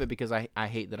don't love it because I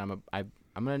hate that I'm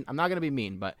not gonna be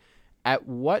mean, but at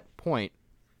what point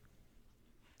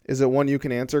is it one you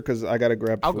can answer? Because I gotta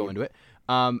grab. I'll go into it.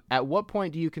 At what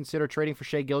point do you consider trading for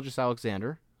Shai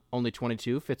Gilgeous-Alexander? Only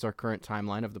 22, fits our current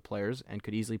timeline of the players, and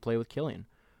could easily play with Killian.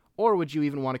 Or would you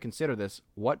even want to consider this?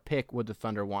 What pick would the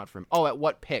Thunder want from him? Oh, at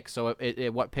what pick? So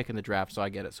what pick in the draft? So I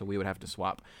get it. So we would have to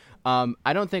swap.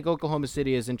 I don't think Oklahoma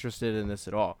City is interested in this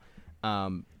at all.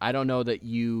 I don't know that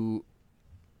you.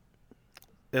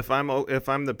 If I'm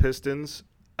the Pistons,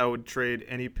 I would trade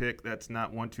any pick that's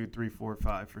not 1, 2, 3, 4,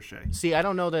 5 for Shai. See, I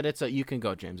don't know that it's a. You can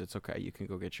go, James. It's okay. You can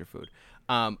go get your food.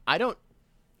 I don't.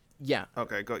 Yeah.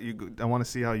 Okay. Go. You. Go. I want to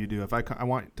see how you do. If I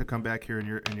want to come back here and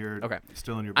you're okay.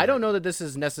 Still in your. I don't know that this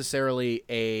is necessarily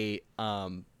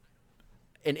an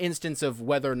instance of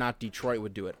whether or not Detroit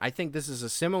would do it. I think this is a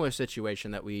similar situation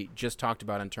that we just talked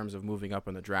about in terms of moving up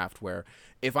in the draft, where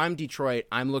if I'm Detroit,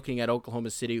 I'm looking at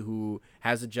Oklahoma City, who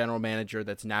has a general manager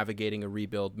that's navigating a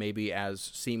rebuild maybe as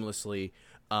seamlessly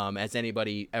as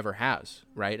anybody ever has,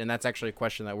 right? And that's actually a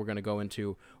question that we're going to go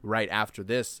into right after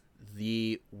this.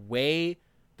 The way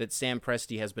that Sam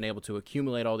Presti has been able to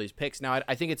accumulate all these picks. Now,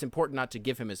 I think it's important not to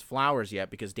give him his flowers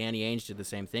yet, because Danny Ainge did the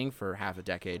same thing for half a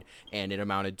decade, and it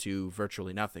amounted to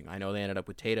virtually nothing. I know they ended up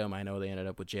with Tatum. I know they ended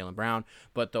up with Jaylen Brown.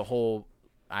 But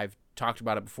I've talked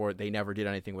about it before, they never did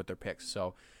anything with their picks.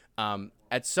 So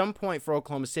at some point for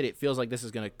Oklahoma City, it feels like this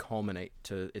is going to culminate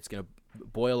it's going to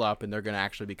boil up, and they're going to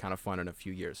actually be kind of fun in a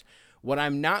few years. What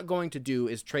I'm not going to do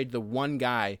is trade the one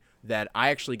guy that I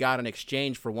actually got in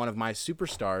exchange for one of my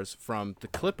superstars from the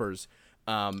Clippers,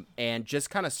 and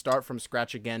just kind of start from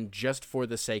scratch again just for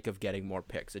the sake of getting more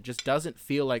picks. It just doesn't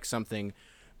feel like something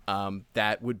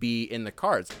that would be in the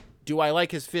cards. Do I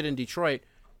like his fit in Detroit?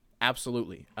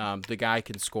 Absolutely. The guy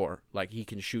can score. He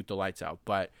can shoot the lights out.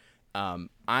 But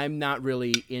I'm not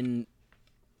really in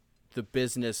the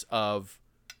business of,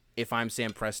 if I'm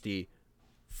Sam Presti,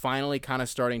 finally kind of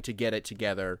starting to get it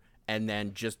together, and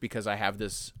then just because I have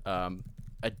this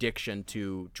addiction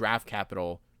to draft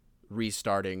capital,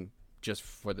 restarting just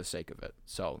for the sake of it.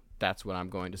 So that's what I'm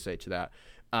going to say to that.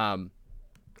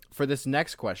 For this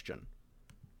next question,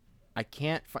 I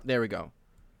can't there we go.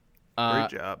 Great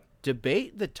job.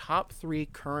 Debate the top 3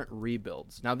 current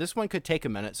rebuilds. Now, this one could take a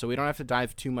minute, so we don't have to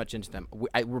dive too much into them.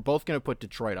 We're both going to put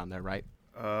Detroit on there, right?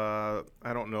 I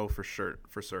don't know for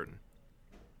certain.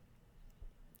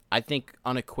 I think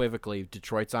unequivocally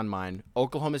Detroit's on mine.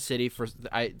 Oklahoma City for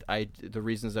the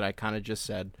reasons that I kind of just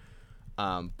said.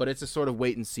 But it's a sort of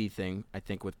wait and see thing, I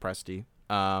think, with Presti.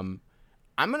 I'm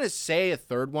going to say a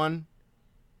third one,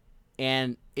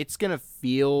 and it's going to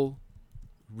feel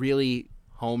really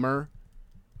Homer,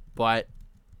 but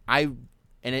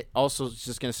it also is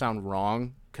just going to sound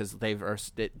wrong because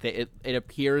it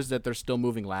appears that they're still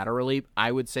moving laterally.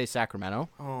 I would say Sacramento.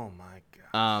 Oh, my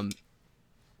God.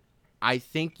 I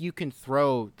think you can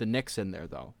throw the Knicks in there,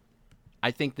 though. I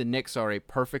think the Knicks are a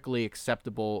perfectly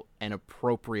acceptable and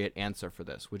appropriate answer for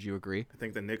this. Would you agree? I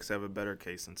think the Knicks have a better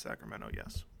case than Sacramento,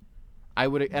 yes. I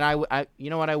would, and I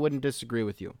you know what? I wouldn't disagree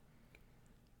with you.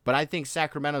 But I think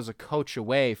Sacramento's a coach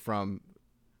away from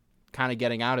kind of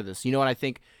getting out of this. You know what I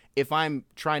think? If I'm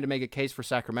trying to make a case for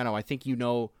Sacramento, I think you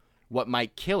know what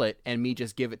might kill it, and me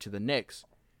just give it to the Knicks,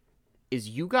 is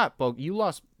you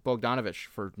lost Bogdanovich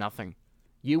for nothing.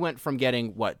 You went from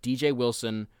getting, DJ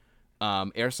Wilson,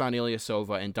 Ersan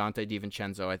Ilyasova, and Dante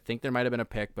DiVincenzo. I think there might have been a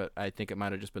pick, but I think it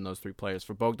might have just been those three players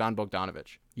for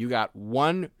Bogdanovich. You got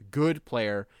one good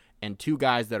player and two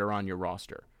guys that are on your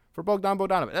roster. For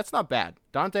Bogdanovich, that's not bad.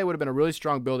 Dante would have been a really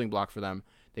strong building block for them.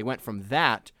 They went from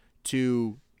that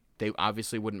to they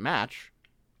obviously wouldn't match,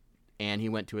 and he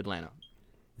went to Atlanta.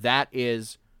 That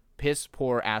is piss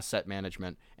poor asset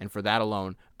management, and for that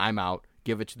alone, I'm out.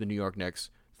 Give it to the New York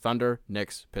Knicks. Thunder,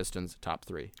 Knicks, Pistons, top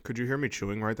three. Could you hear me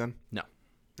chewing right then? No.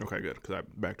 Okay, good, because I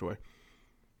backed away.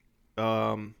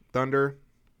 Thunder,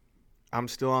 I'm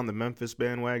still on the Memphis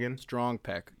bandwagon. Strong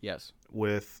pick, yes.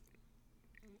 With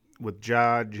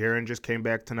Ja, Jaren just came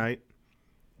back tonight,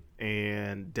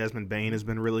 and Desmond Bane has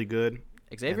been really good.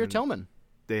 Xavier Tillman.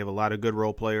 They have a lot of good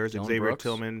role players. Dylan Xavier Brooks.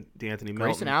 Tillman, D'Anthony Melton.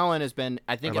 Grayson Allen has been,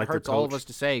 I think I it like the hurts all of coach. us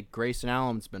to say, Grayson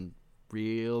Allen's been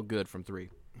real good from three.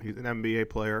 He's an NBA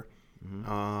player.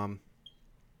 Mm-hmm.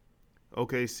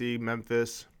 OKC,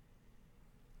 Memphis.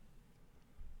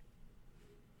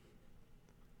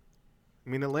 I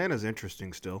mean, Atlanta's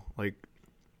interesting still. Like,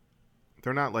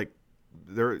 they're not like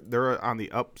they're on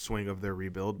the upswing of their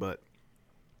rebuild, but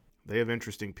they have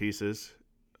interesting pieces.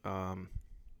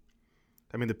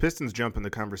 I mean, the Pistons jump in the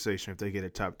conversation if they get a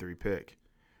top 3 pick,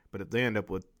 but if they end up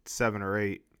with 7 or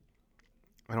 8,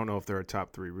 I don't know if they're a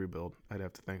top 3 rebuild. I'd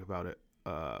have to think about it.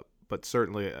 But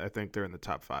certainly, I think they're in the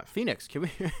top 5. Phoenix,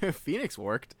 Phoenix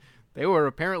worked.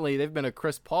 They've been a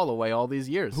Chris Paul away all these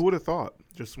years. Who would have thought?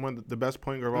 Just when the best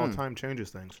point guard of all time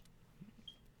changes things.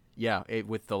 Yeah,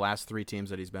 with the last 3 teams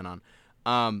that he's been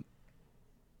on.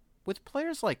 With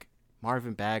players like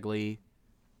Marvin Bagley,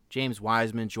 James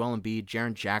Wiseman, Joel Embiid,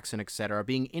 Jaren Jackson, etc.,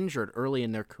 being injured early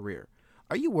in their career,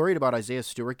 are you worried about Isaiah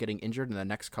Stewart getting injured in the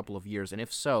next couple of years? And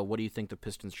if so, what do you think the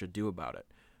Pistons should do about it?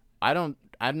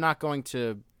 I'm not going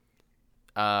to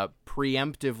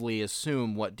preemptively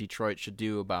assume what Detroit should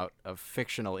do about a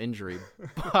fictional injury,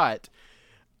 but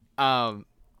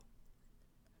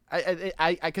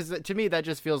because to me that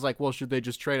just feels like, well, should they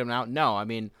just trade him out? No, I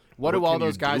mean, what do all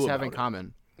those guys have in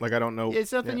common? Like, I don't know.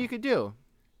 It's nothing you could do.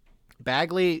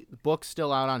 Bagley, book's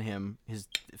still out on him. His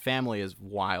family is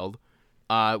wild.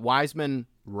 Wiseman,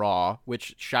 raw,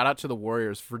 which shout out to the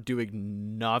Warriors for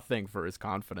doing nothing for his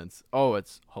confidence. Oh,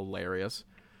 it's hilarious.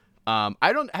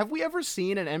 Have we ever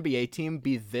seen an NBA team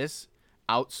be this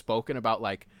outspoken about,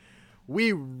 like,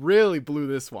 we really blew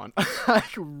this one?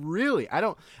 Like, really?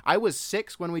 I was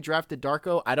 6 when we drafted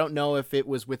Darko. I don't know if it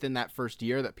was within that first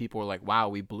year that people were like, wow,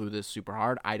 we blew this super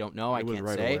hard. I don't know. I can't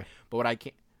say. Away. But what I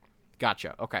can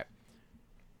gotcha. Okay.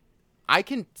 I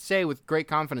can say with great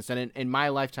confidence that in my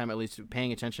lifetime, at least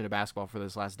paying attention to basketball for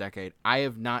this last decade, I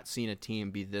have not seen a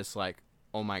team be this like,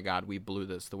 oh my God, we blew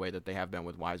this the way that they have been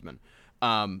with Wiseman.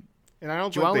 And I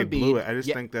don't think they blew it. I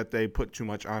just think that they put too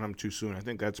much on him too soon. I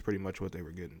think that's pretty much what they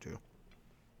were getting to.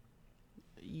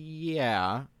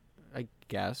 Yeah, I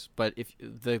guess. But if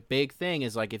the big thing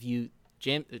is, like, if you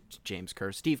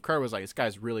Steve Kerr was like, this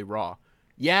guy's really raw.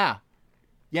 Yeah,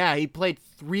 he played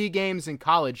 3 games in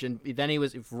college, and then he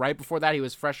was right before that he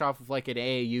was fresh off of like an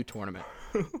AAU tournament.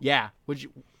 Yeah,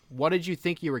 what did you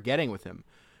think you were getting with him?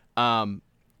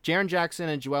 Jaren Jackson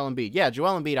and Joel Embiid. Yeah,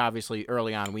 Joel Embiid obviously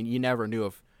early on, you never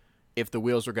knew if the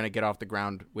wheels were going to get off the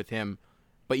ground with him.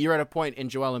 But you're at a point in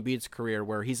Joel Embiid's career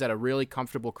where he's at a really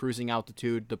comfortable cruising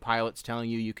altitude. The pilot's telling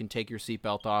you can take your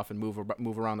seatbelt off and move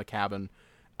around the cabin.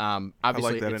 Obviously, I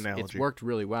like that analogy. It's worked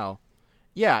really well.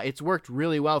 Yeah, it's worked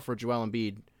really well for Joel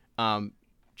Embiid.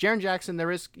 Jaren Jackson,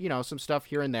 there is some stuff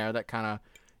here and there that kind of,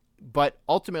 but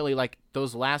ultimately, like,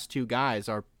 those last 2 guys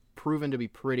are proven to be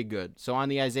pretty good. So on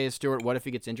the Isaiah Stewart, what if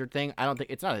he gets injured thing, I don't think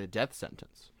it's not a death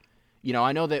sentence.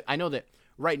 I know that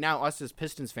right now, us as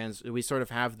Pistons fans, we sort of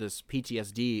have this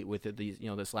PTSD with these,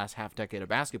 this last half decade of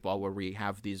basketball where we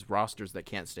have these rosters that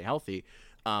can't stay healthy.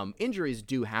 Injuries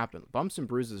do happen. Bumps and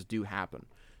bruises do happen.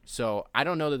 So I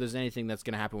don't know that there's anything that's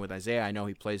going to happen with Isaiah. I know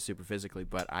he plays super physically,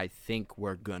 but I think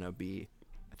we're going to be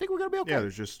okay. Yeah,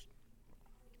 there's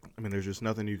just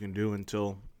nothing you can do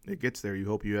until it gets there. You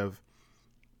hope you have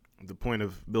the point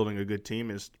of building a good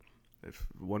team is if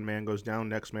one man goes down,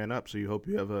 next man up. So you hope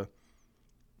you have a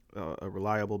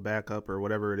reliable backup or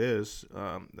whatever it is.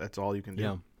 That's all you can do.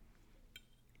 Yeah.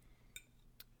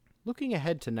 Looking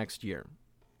ahead to next year,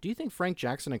 do you think Frank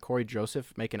Jackson and Corey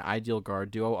Joseph make an ideal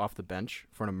guard duo off the bench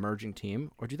for an emerging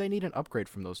team, or do they need an upgrade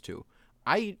from those two?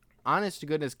 I, honest to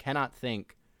goodness, cannot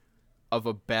think of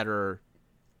a better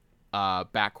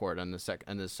backcourt in the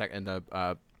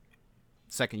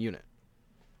second unit.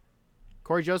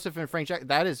 Corey Joseph and Frank Jackson,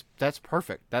 that's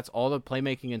perfect. That's all the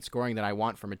playmaking and scoring that I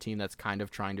want from a team that's kind of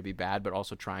trying to be bad, but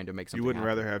also trying to make something. You wouldn't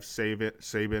happen. rather have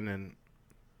Saban and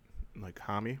like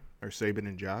Hami or Saban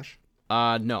and Josh?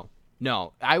 No.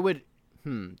 I would.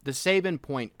 The Saban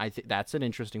point, I think that's an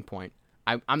interesting point.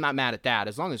 I'm not mad at that.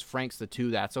 As long as Frank's the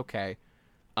two, that's okay.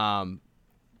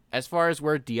 As far as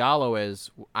where Diallo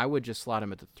is, I would just slot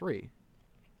him at the 3.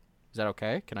 Is that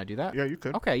okay? Can I do that? Yeah, you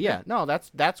could. Okay, yeah. No,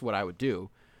 that's what I would do.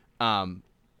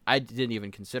 I didn't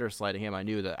even consider sliding him. I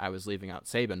knew that I was leaving out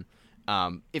Saban.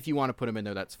 If you want to put him in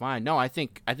there, that's fine. No, I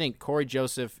think Corey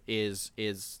Joseph is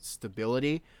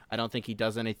stability. I don't think he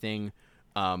does anything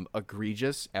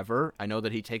egregious ever. I know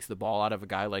that he takes the ball out of a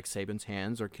guy like Saban's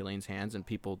hands or Killian's hands, and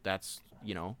that's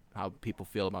how people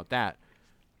feel about that.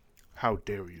 How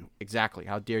dare you? Exactly.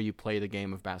 How dare you play the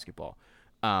game of basketball?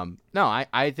 No,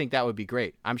 I think that would be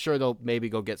great. I'm sure they'll maybe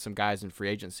go get some guys in free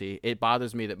agency. It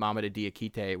bothers me that Mamadou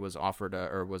Diakite was offered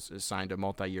was signed a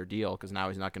multi-year deal because now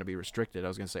he's not going to be restricted. I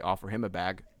was going to say offer him a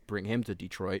bag, bring him to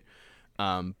Detroit.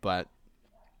 But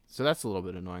so that's a little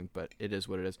bit annoying, but it is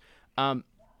what it is.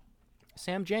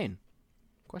 Sam Jane.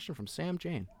 Question from Sam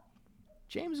Jane.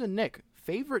 James and Nick,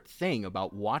 favorite thing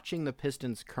about watching the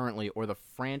Pistons currently or the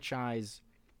franchise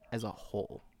as a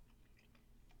whole?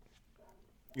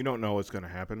 You don't know what's going to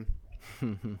happen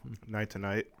night to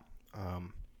night.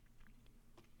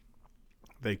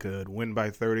 They could win by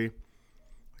 30. They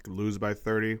could lose by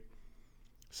 30.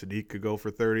 Sadiq could go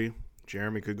for 30.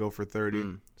 Jeremy could go for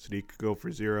 30. Sadiq could go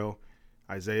for 0.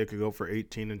 Isaiah could go for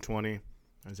 18 and 20.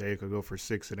 Isaiah could go for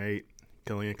 6 and 8.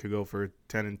 Killian could go for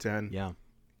 10 and 10. Yeah.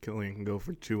 Killian can go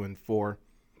for 2 and 4,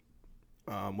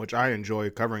 which I enjoy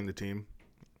covering the team.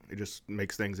 It just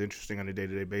makes things interesting on a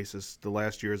day-to-day basis. The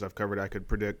last years I've covered, I could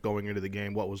predict going into the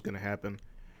game what was going to happen,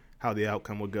 how the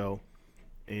outcome would go.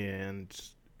 And,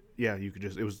 yeah, you could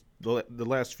just – it was the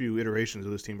last few iterations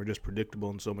of this team were just predictable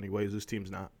in so many ways. This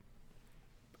team's not.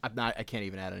 I can't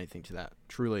even add anything to that.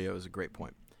 Truly, it was a great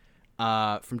point.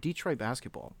 From Detroit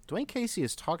basketball, Dwayne Casey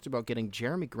has talked about getting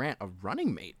Jeremy Grant a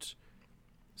running mate.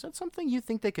 Is that something you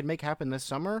think they could make happen this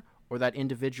summer, or that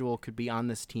individual could be on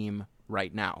this team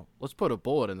right now? Let's put a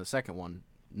bullet in the second one.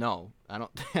 No, I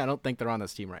don't think they're on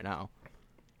this team right now.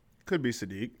 Could be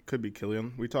Sadiq, could be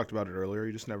Killian. We talked about it earlier.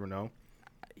 You just never know.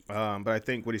 But I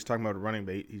think what he's talking about a running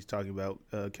mate, he's talking about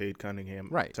Cade Cunningham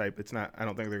type. It's not. I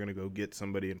don't think they're going to go get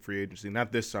somebody in free agency.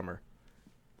 Not this summer.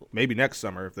 Maybe next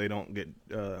summer if they don't get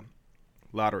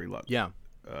lottery luck. Yeah.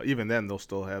 Even then, they'll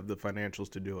still have the financials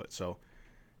to do it. So,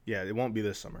 yeah, it won't be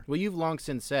this summer. Well, you've long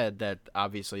since said that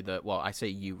obviously I say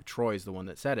you, Troy's the one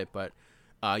that said it, but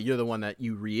you're the one that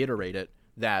you reiterate it,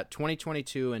 that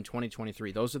 2022 and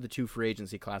 2023, those are the two free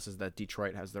agency classes that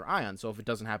Detroit has their eye on. So if it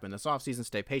doesn't happen this offseason,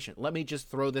 stay patient. Let me just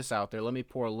throw this out there. Let me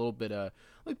pour a little bit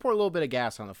of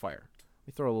gas on the fire. Let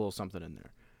me throw a little something in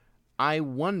there. I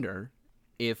wonder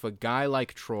if a guy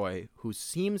like Troy, who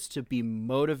seems to be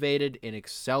motivated in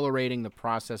accelerating the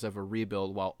process of a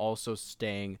rebuild while also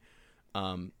staying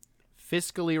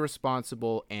fiscally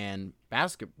responsible and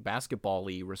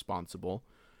basketball-y responsible.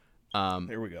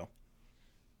 Here we go.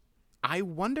 I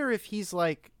wonder if he's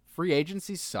like, free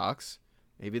agency sucks.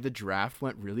 Maybe the draft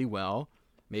went really well.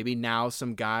 Maybe now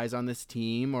some guys on this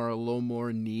team are a little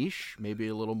more niche, maybe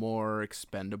a little more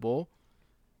expendable.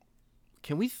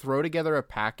 Can we throw together a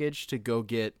package to go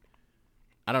get,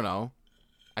 I don't know,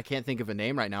 I can't think of a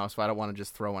name right now, so I don't want to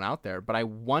just throw one out there, but I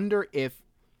wonder if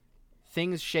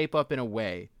things shape up in a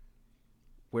way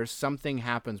where something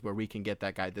happens where we can get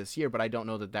that guy this year, but I don't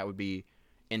know that that would be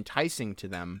enticing to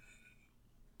them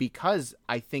because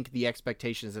I think the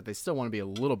expectation is that they still want to be a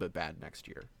little bit bad next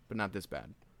year, but not this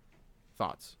bad.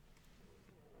 Thoughts?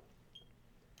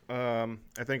 I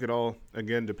think it all,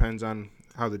 again, depends on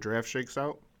how the draft shakes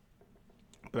out.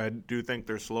 But I do think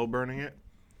they're slow burning it.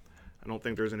 I don't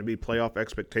think there's going to be playoff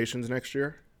expectations next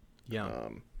year. Yeah.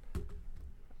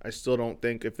 I still don't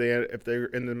think if they're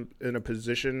in a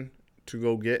position to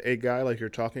go get a guy like you're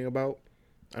talking about,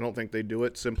 I don't think they do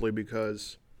it simply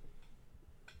because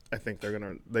I think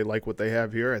they like what they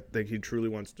have here. I think he truly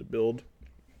wants to build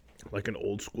like an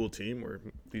old school team where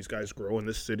these guys grow in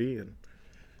this city and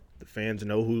the fans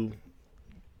know who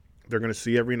they're going to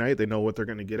see every night. They know what they're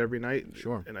going to get every night.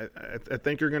 Sure. And I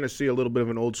think you're going to see a little bit of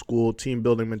an old school team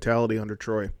building mentality under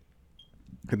Troy,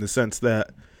 in the sense that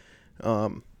I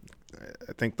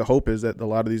think the hope is that a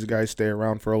lot of these guys stay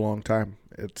around for a long time.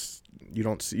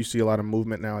 You see a lot of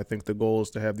movement now. I think the goal is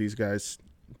to have these guys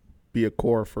be a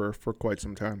core for quite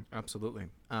some time. Absolutely.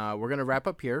 We're going to wrap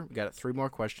up here. We got 3 more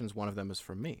questions. One of them is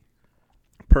from me.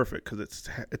 Perfect, because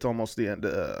it's almost the end.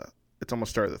 It's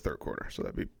almost start of the third quarter, so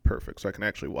that'd be perfect. So I can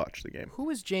actually watch the game. Who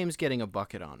is James getting a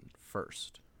bucket on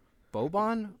first?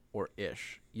 Boban or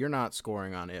Ish? You're not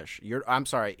scoring on Ish. I'm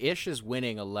sorry. Ish is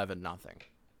winning 11-0.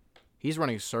 He's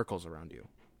running circles around you.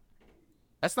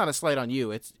 That's not a slight on you.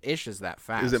 It's Ish is that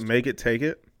fast. Is it make it, take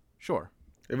it? Sure.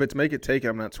 If it's make it, take it,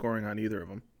 I'm not scoring on either of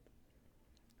them.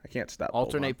 I can't stop.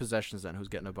 Alternate possessions then. Who's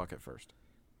getting a bucket first?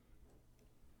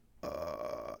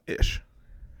 Ish.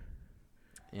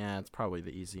 Yeah, it's probably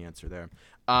the easy answer there.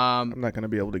 I'm not going to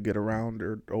be able to get around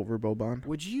or over Boban.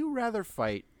 Would you rather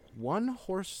fight 1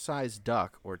 horse-sized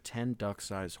duck or 10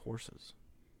 duck-sized horses?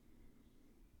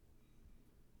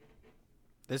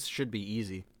 This should be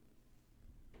easy.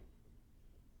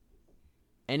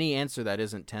 Any answer that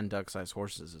isn't 10 duck-sized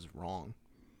horses is wrong.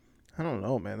 I don't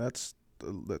know, man. That's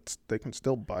they can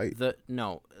still bite. That's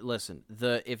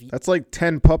like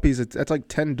 10 puppies. That's like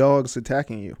 10 dogs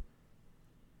attacking you,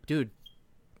 dude.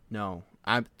 No,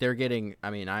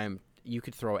 you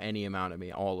could throw any amount at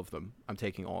me, all of them. I'm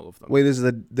taking all of them. Wait, is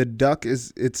the duck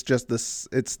it's just this?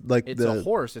 It's a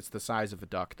horse. It's the size of a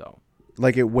duck, though.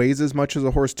 Like it weighs as much as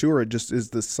a horse too, or it just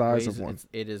is the size of one?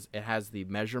 It has the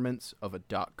measurements of a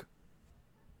duck,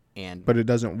 but it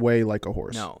doesn't weigh like a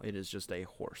horse. No, it is just a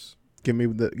horse. Give me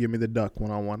the duck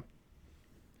 1-on-1. You're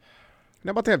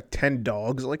not about to have 10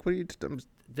 dogs. Like, what are you?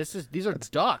 These are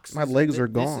ducks. My legs are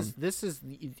gone. This is.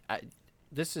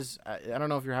 I don't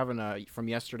know if you're having from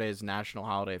yesterday's national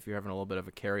holiday. If you're having a little bit of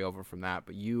a carryover from that,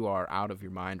 but you are out of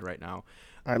your mind right now.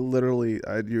 You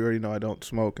already know I don't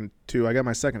smoke, and 2, I got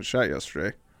my second shot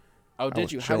yesterday. Oh,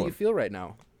 did you? How do you feel right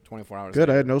now? 24 hours. Good.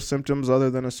 Later. I had no symptoms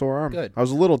other than a sore arm. Good. I was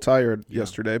a little tired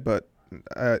yesterday, but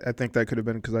I think that could have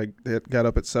been because I got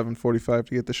up at 7:45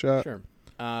 to get the shot. Sure.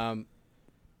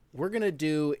 We're going to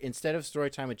do, instead of story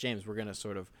time with James, we're going to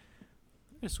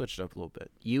switch it up a little bit.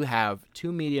 You have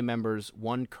 2 media members,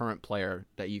 1 current player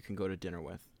that you can go to dinner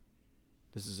with.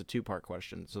 This is a 2-part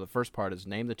question. So the first part is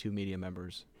name the 2 media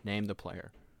members, name the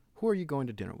player. Who are you going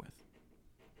to dinner with?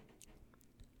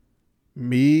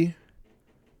 Me,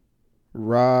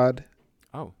 Rod,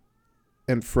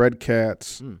 and Fred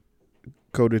Katz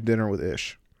go to dinner with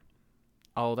Ish.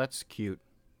 Oh, that's cute.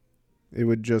 It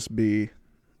would just be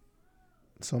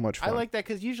so much fun. I like that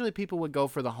because usually people would go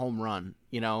for the home run,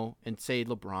 and say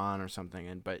LeBron or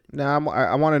something. No,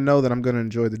 I want to know that I'm going to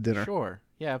enjoy the dinner. Sure.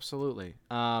 Yeah, absolutely.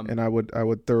 And I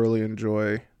would thoroughly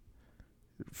enjoy.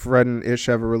 Fred and Ish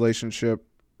have a relationship.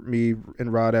 Me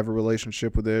and Rod have a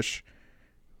relationship with Ish.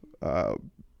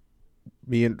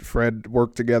 Me and Fred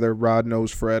work together. Rod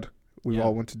knows Fred. We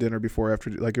all went to dinner before, after.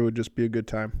 Like, it would just be a good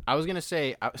time. I was gonna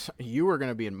say you were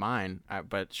gonna be in mine,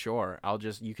 but sure,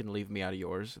 you can leave me out of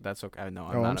yours. That's okay. No,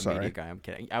 I'm not a media guy. I'm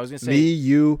kidding. I was gonna say me,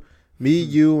 you,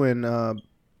 and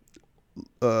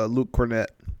Luke Cornett.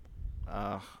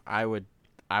 I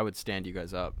would stand you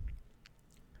guys up.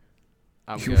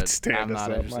 I'm you good. Would stand I'm us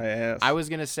not up interested. my ass. I was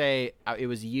gonna say it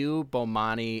was you,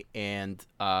 Bomani, and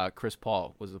Chris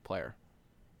Paul was the player.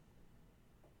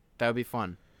 That would be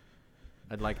fun.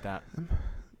 I'd like that.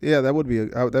 Yeah, that would be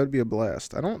a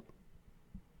blast. I don't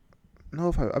know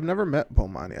if I've never met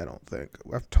Bomani. I don't think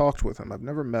I've talked with him. I've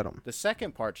never met him. The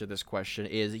second part to this question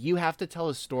is you have to tell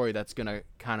a story that's gonna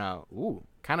kind of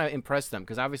impress them,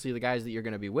 because obviously the guys that you're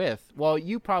gonna be with, well,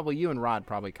 you and Rod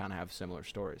probably kind of have similar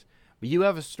stories, but you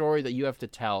have a story that you have to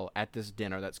tell at this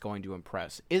dinner that's going to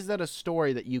impress. Is that a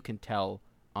story that you can tell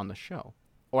on the show,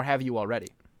 or have you already?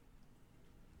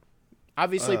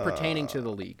 Obviously pertaining to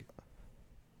the league.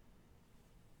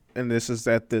 And this is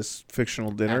at this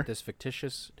fictional dinner? At this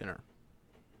fictitious dinner.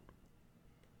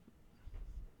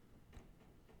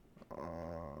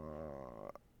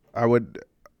 I would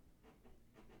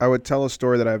tell a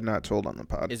story that I have not told on the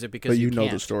pod. Is it because you can't? Know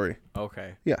the story?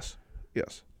 Okay. Yes.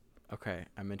 Okay,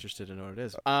 I'm interested to know what it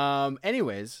is.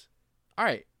 Anyways, all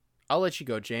right, I'll let you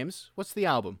go, James. What's the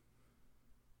album?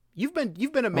 You've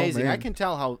been amazing. I can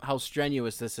tell how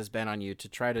strenuous this has been on you to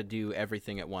try to do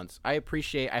everything at once. I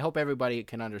hope everybody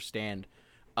can understand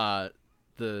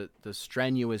the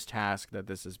strenuous task that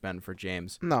this has been for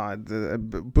James. No,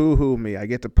 boo-hoo me. I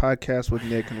get to podcast with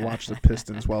Nick and watch the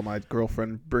Pistons while my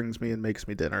girlfriend brings me and makes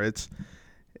me dinner. It's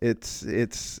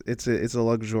a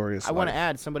luxurious I want to life.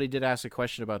 add, somebody did ask a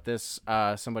question about this.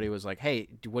 Somebody was like, "Hey,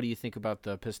 what do you think about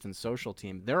the Pistons social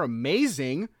team? They're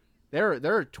amazing.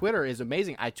 Their Twitter is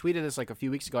amazing." I tweeted this like a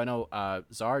few weeks ago. I know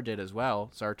Czar did as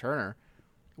well. Czar Turner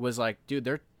was like, "Dude,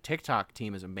 their TikTok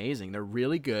team is amazing. They're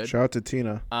really good." Shout out to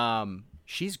Tina.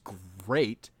 She's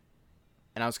great.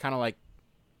 And I was kind of like,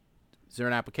 is there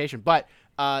an application? But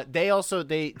they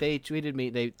tweeted me.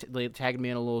 They tagged me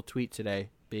in a little tweet today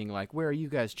being like, where are you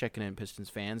guys checking in, Pistons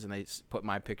fans? And they put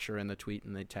my picture in the tweet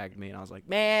and they tagged me. And I was like,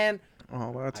 man.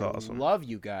 Oh, that's awesome. Love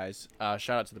you guys. Shout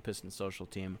out to the Pistons social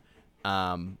team.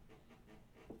 I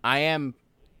am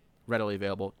readily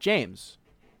available. James.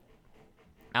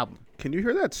 Album. Can you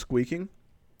hear that squeaking?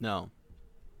 No.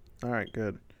 All right,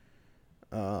 good.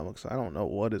 Looks, I don't know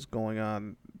what is going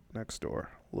on next door.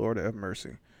 Lord have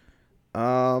mercy.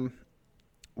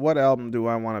 What album do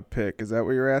I want to pick? Is that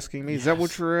what you're asking me? Yes. Is that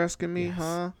what you're asking me, Yes.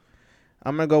 huh?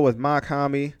 I'm going to go with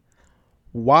Makami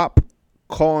Wap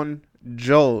Kon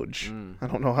Joj. I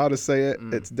don't know how to say it.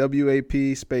 It's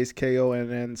WAP space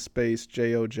KONN space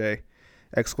JOJ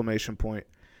exclamation point.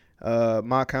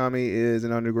 Makami is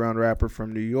an underground rapper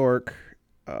from New York.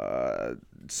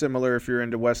 Similar if you're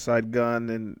into West Side Gun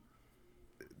and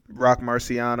Rock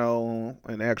Marciano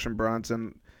and Action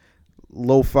Bronson,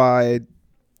 lo-fi,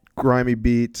 grimy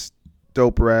beats,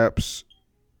 dope raps.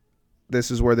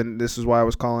 This is why I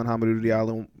was calling Hamidou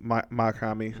Diallo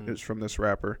Makami is from this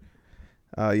rapper.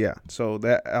 So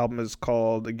that album is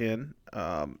called again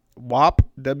WAP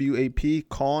WAP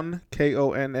Kon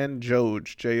KONN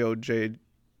Joj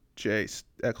JOJJ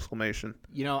exclamation.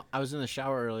 You know, I was in the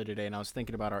shower earlier today and I was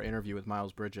thinking about our interview with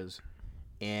Miles Bridges.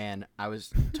 And I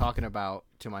was talking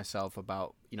to myself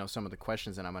about, some of the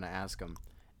questions that I'm going to ask him.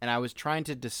 And I was trying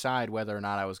to decide whether or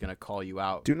not I was going to call you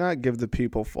out. Do not give the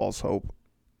people false hope.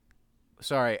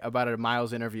 Sorry, about a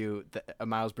Miles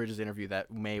Bridges interview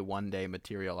that may one day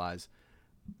materialize.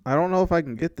 I don't know if I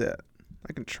can get that.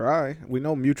 I can try. We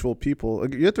know mutual people.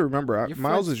 You have to remember,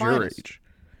 Miles is your age.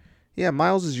 Yeah,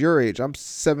 Miles is your age. I'm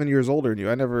 7 years older than you.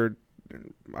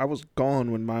 I was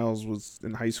gone when Miles was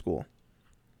in high school.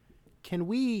 Can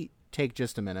we take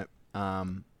just a minute?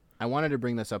 I wanted to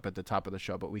bring this up at the top of the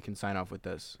show, but we can sign off with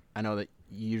this. I know that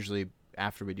usually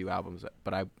after we do albums,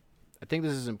 but I think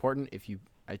this is important.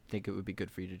 I think it would be good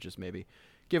for you to just maybe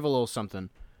give a little something,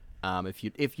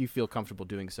 if you feel comfortable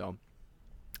doing so.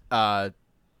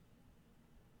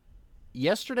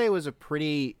 Yesterday was a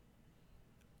pretty,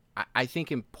 I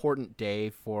think, important day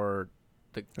for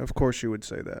the. Of course, you would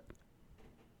say that.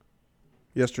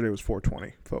 Yesterday was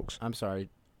 420, folks. I'm sorry.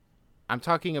 I'm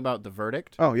talking about the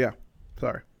verdict. Oh, yeah.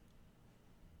 Sorry.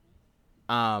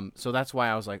 So that's why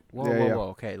I was like, whoa,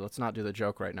 okay, let's not do the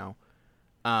joke right now.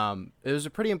 It was a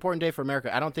pretty important day for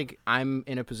America. I don't think I'm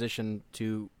in a position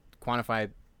to quantify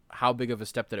how big of a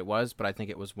step that it was, but I think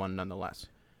it was one nonetheless.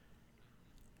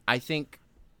 I think,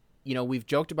 we've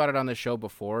joked about it on the show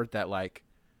before that,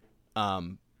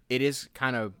 it is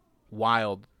kind of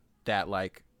wild that,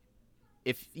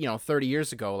 if 30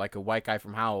 years ago, a white guy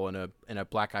from Howell and a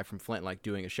black guy from Flint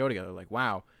doing a show together,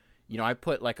 wow, I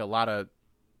put a lot of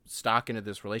stock into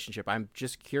this relationship. I'm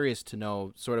just curious to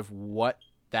know sort of what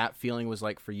that feeling was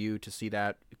like for you, to see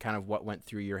that, kind of what went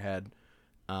through your head,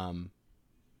 and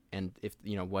if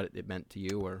what it meant to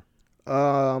you. Or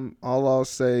all I'll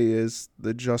say is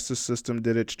the justice system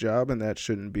did its job, and that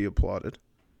shouldn't be applauded.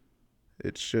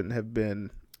 It shouldn't have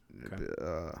been.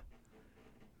 Okay.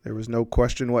 There was no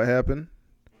question what happened.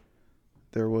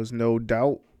 There was no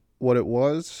doubt what it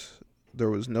was.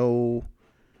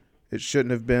 It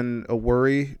shouldn't have been a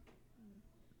worry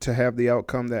to have the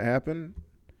outcome that happened.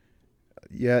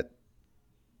 Yet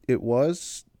it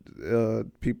was.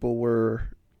 People were,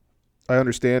 I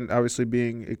understand, obviously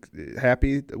being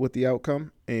happy with the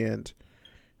outcome and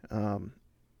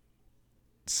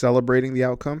celebrating the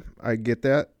outcome. I get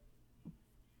that.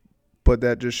 But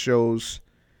that just shows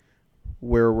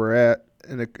where we're at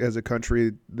as a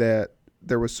country, that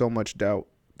there was so much doubt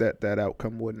that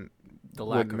outcome wouldn't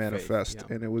manifest. Faith,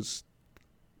 yeah. And it was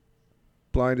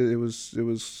blinded. It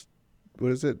was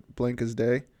what is it? Blank as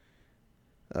day.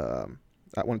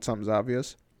 When something's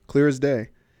obvious, clear as day.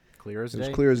 Clear as day. It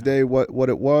was clear as day what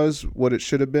it was, what it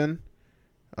should have been.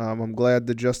 I'm glad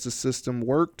the justice system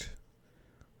worked,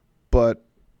 but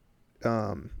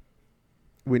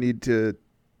we need to.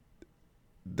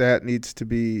 That needs to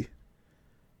be.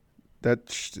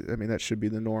 That should be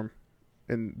the norm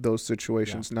in those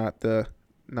situations, not the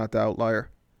outlier.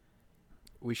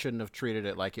 We shouldn't have treated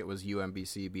it like it was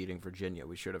UMBC beating Virginia.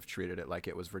 We should have treated it like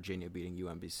it was Virginia beating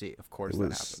UMBC. Of course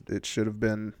that happened. It should have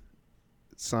been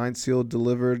signed, sealed,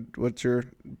 delivered. What's your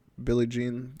Billie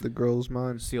Jean, the girl's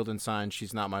mine? Sealed and signed.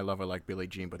 She's not my lover like Billie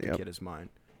Jean, but the kid is mine.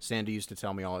 Sandy used to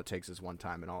tell me all it takes is one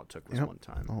time, and all it took was one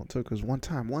time. All it took was one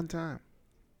time.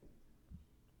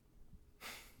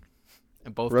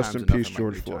 And both Rest times in peace, like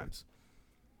George Floyd. Times.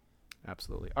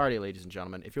 Absolutely. Alrighty, ladies and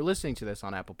gentlemen, if you're listening to this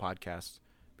on Apple Podcasts,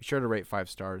 be sure to rate 5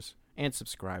 stars and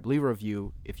subscribe. Leave a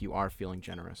review if you are feeling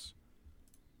generous.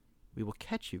 We will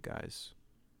catch you guys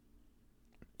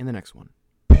in the next one.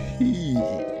 Peace.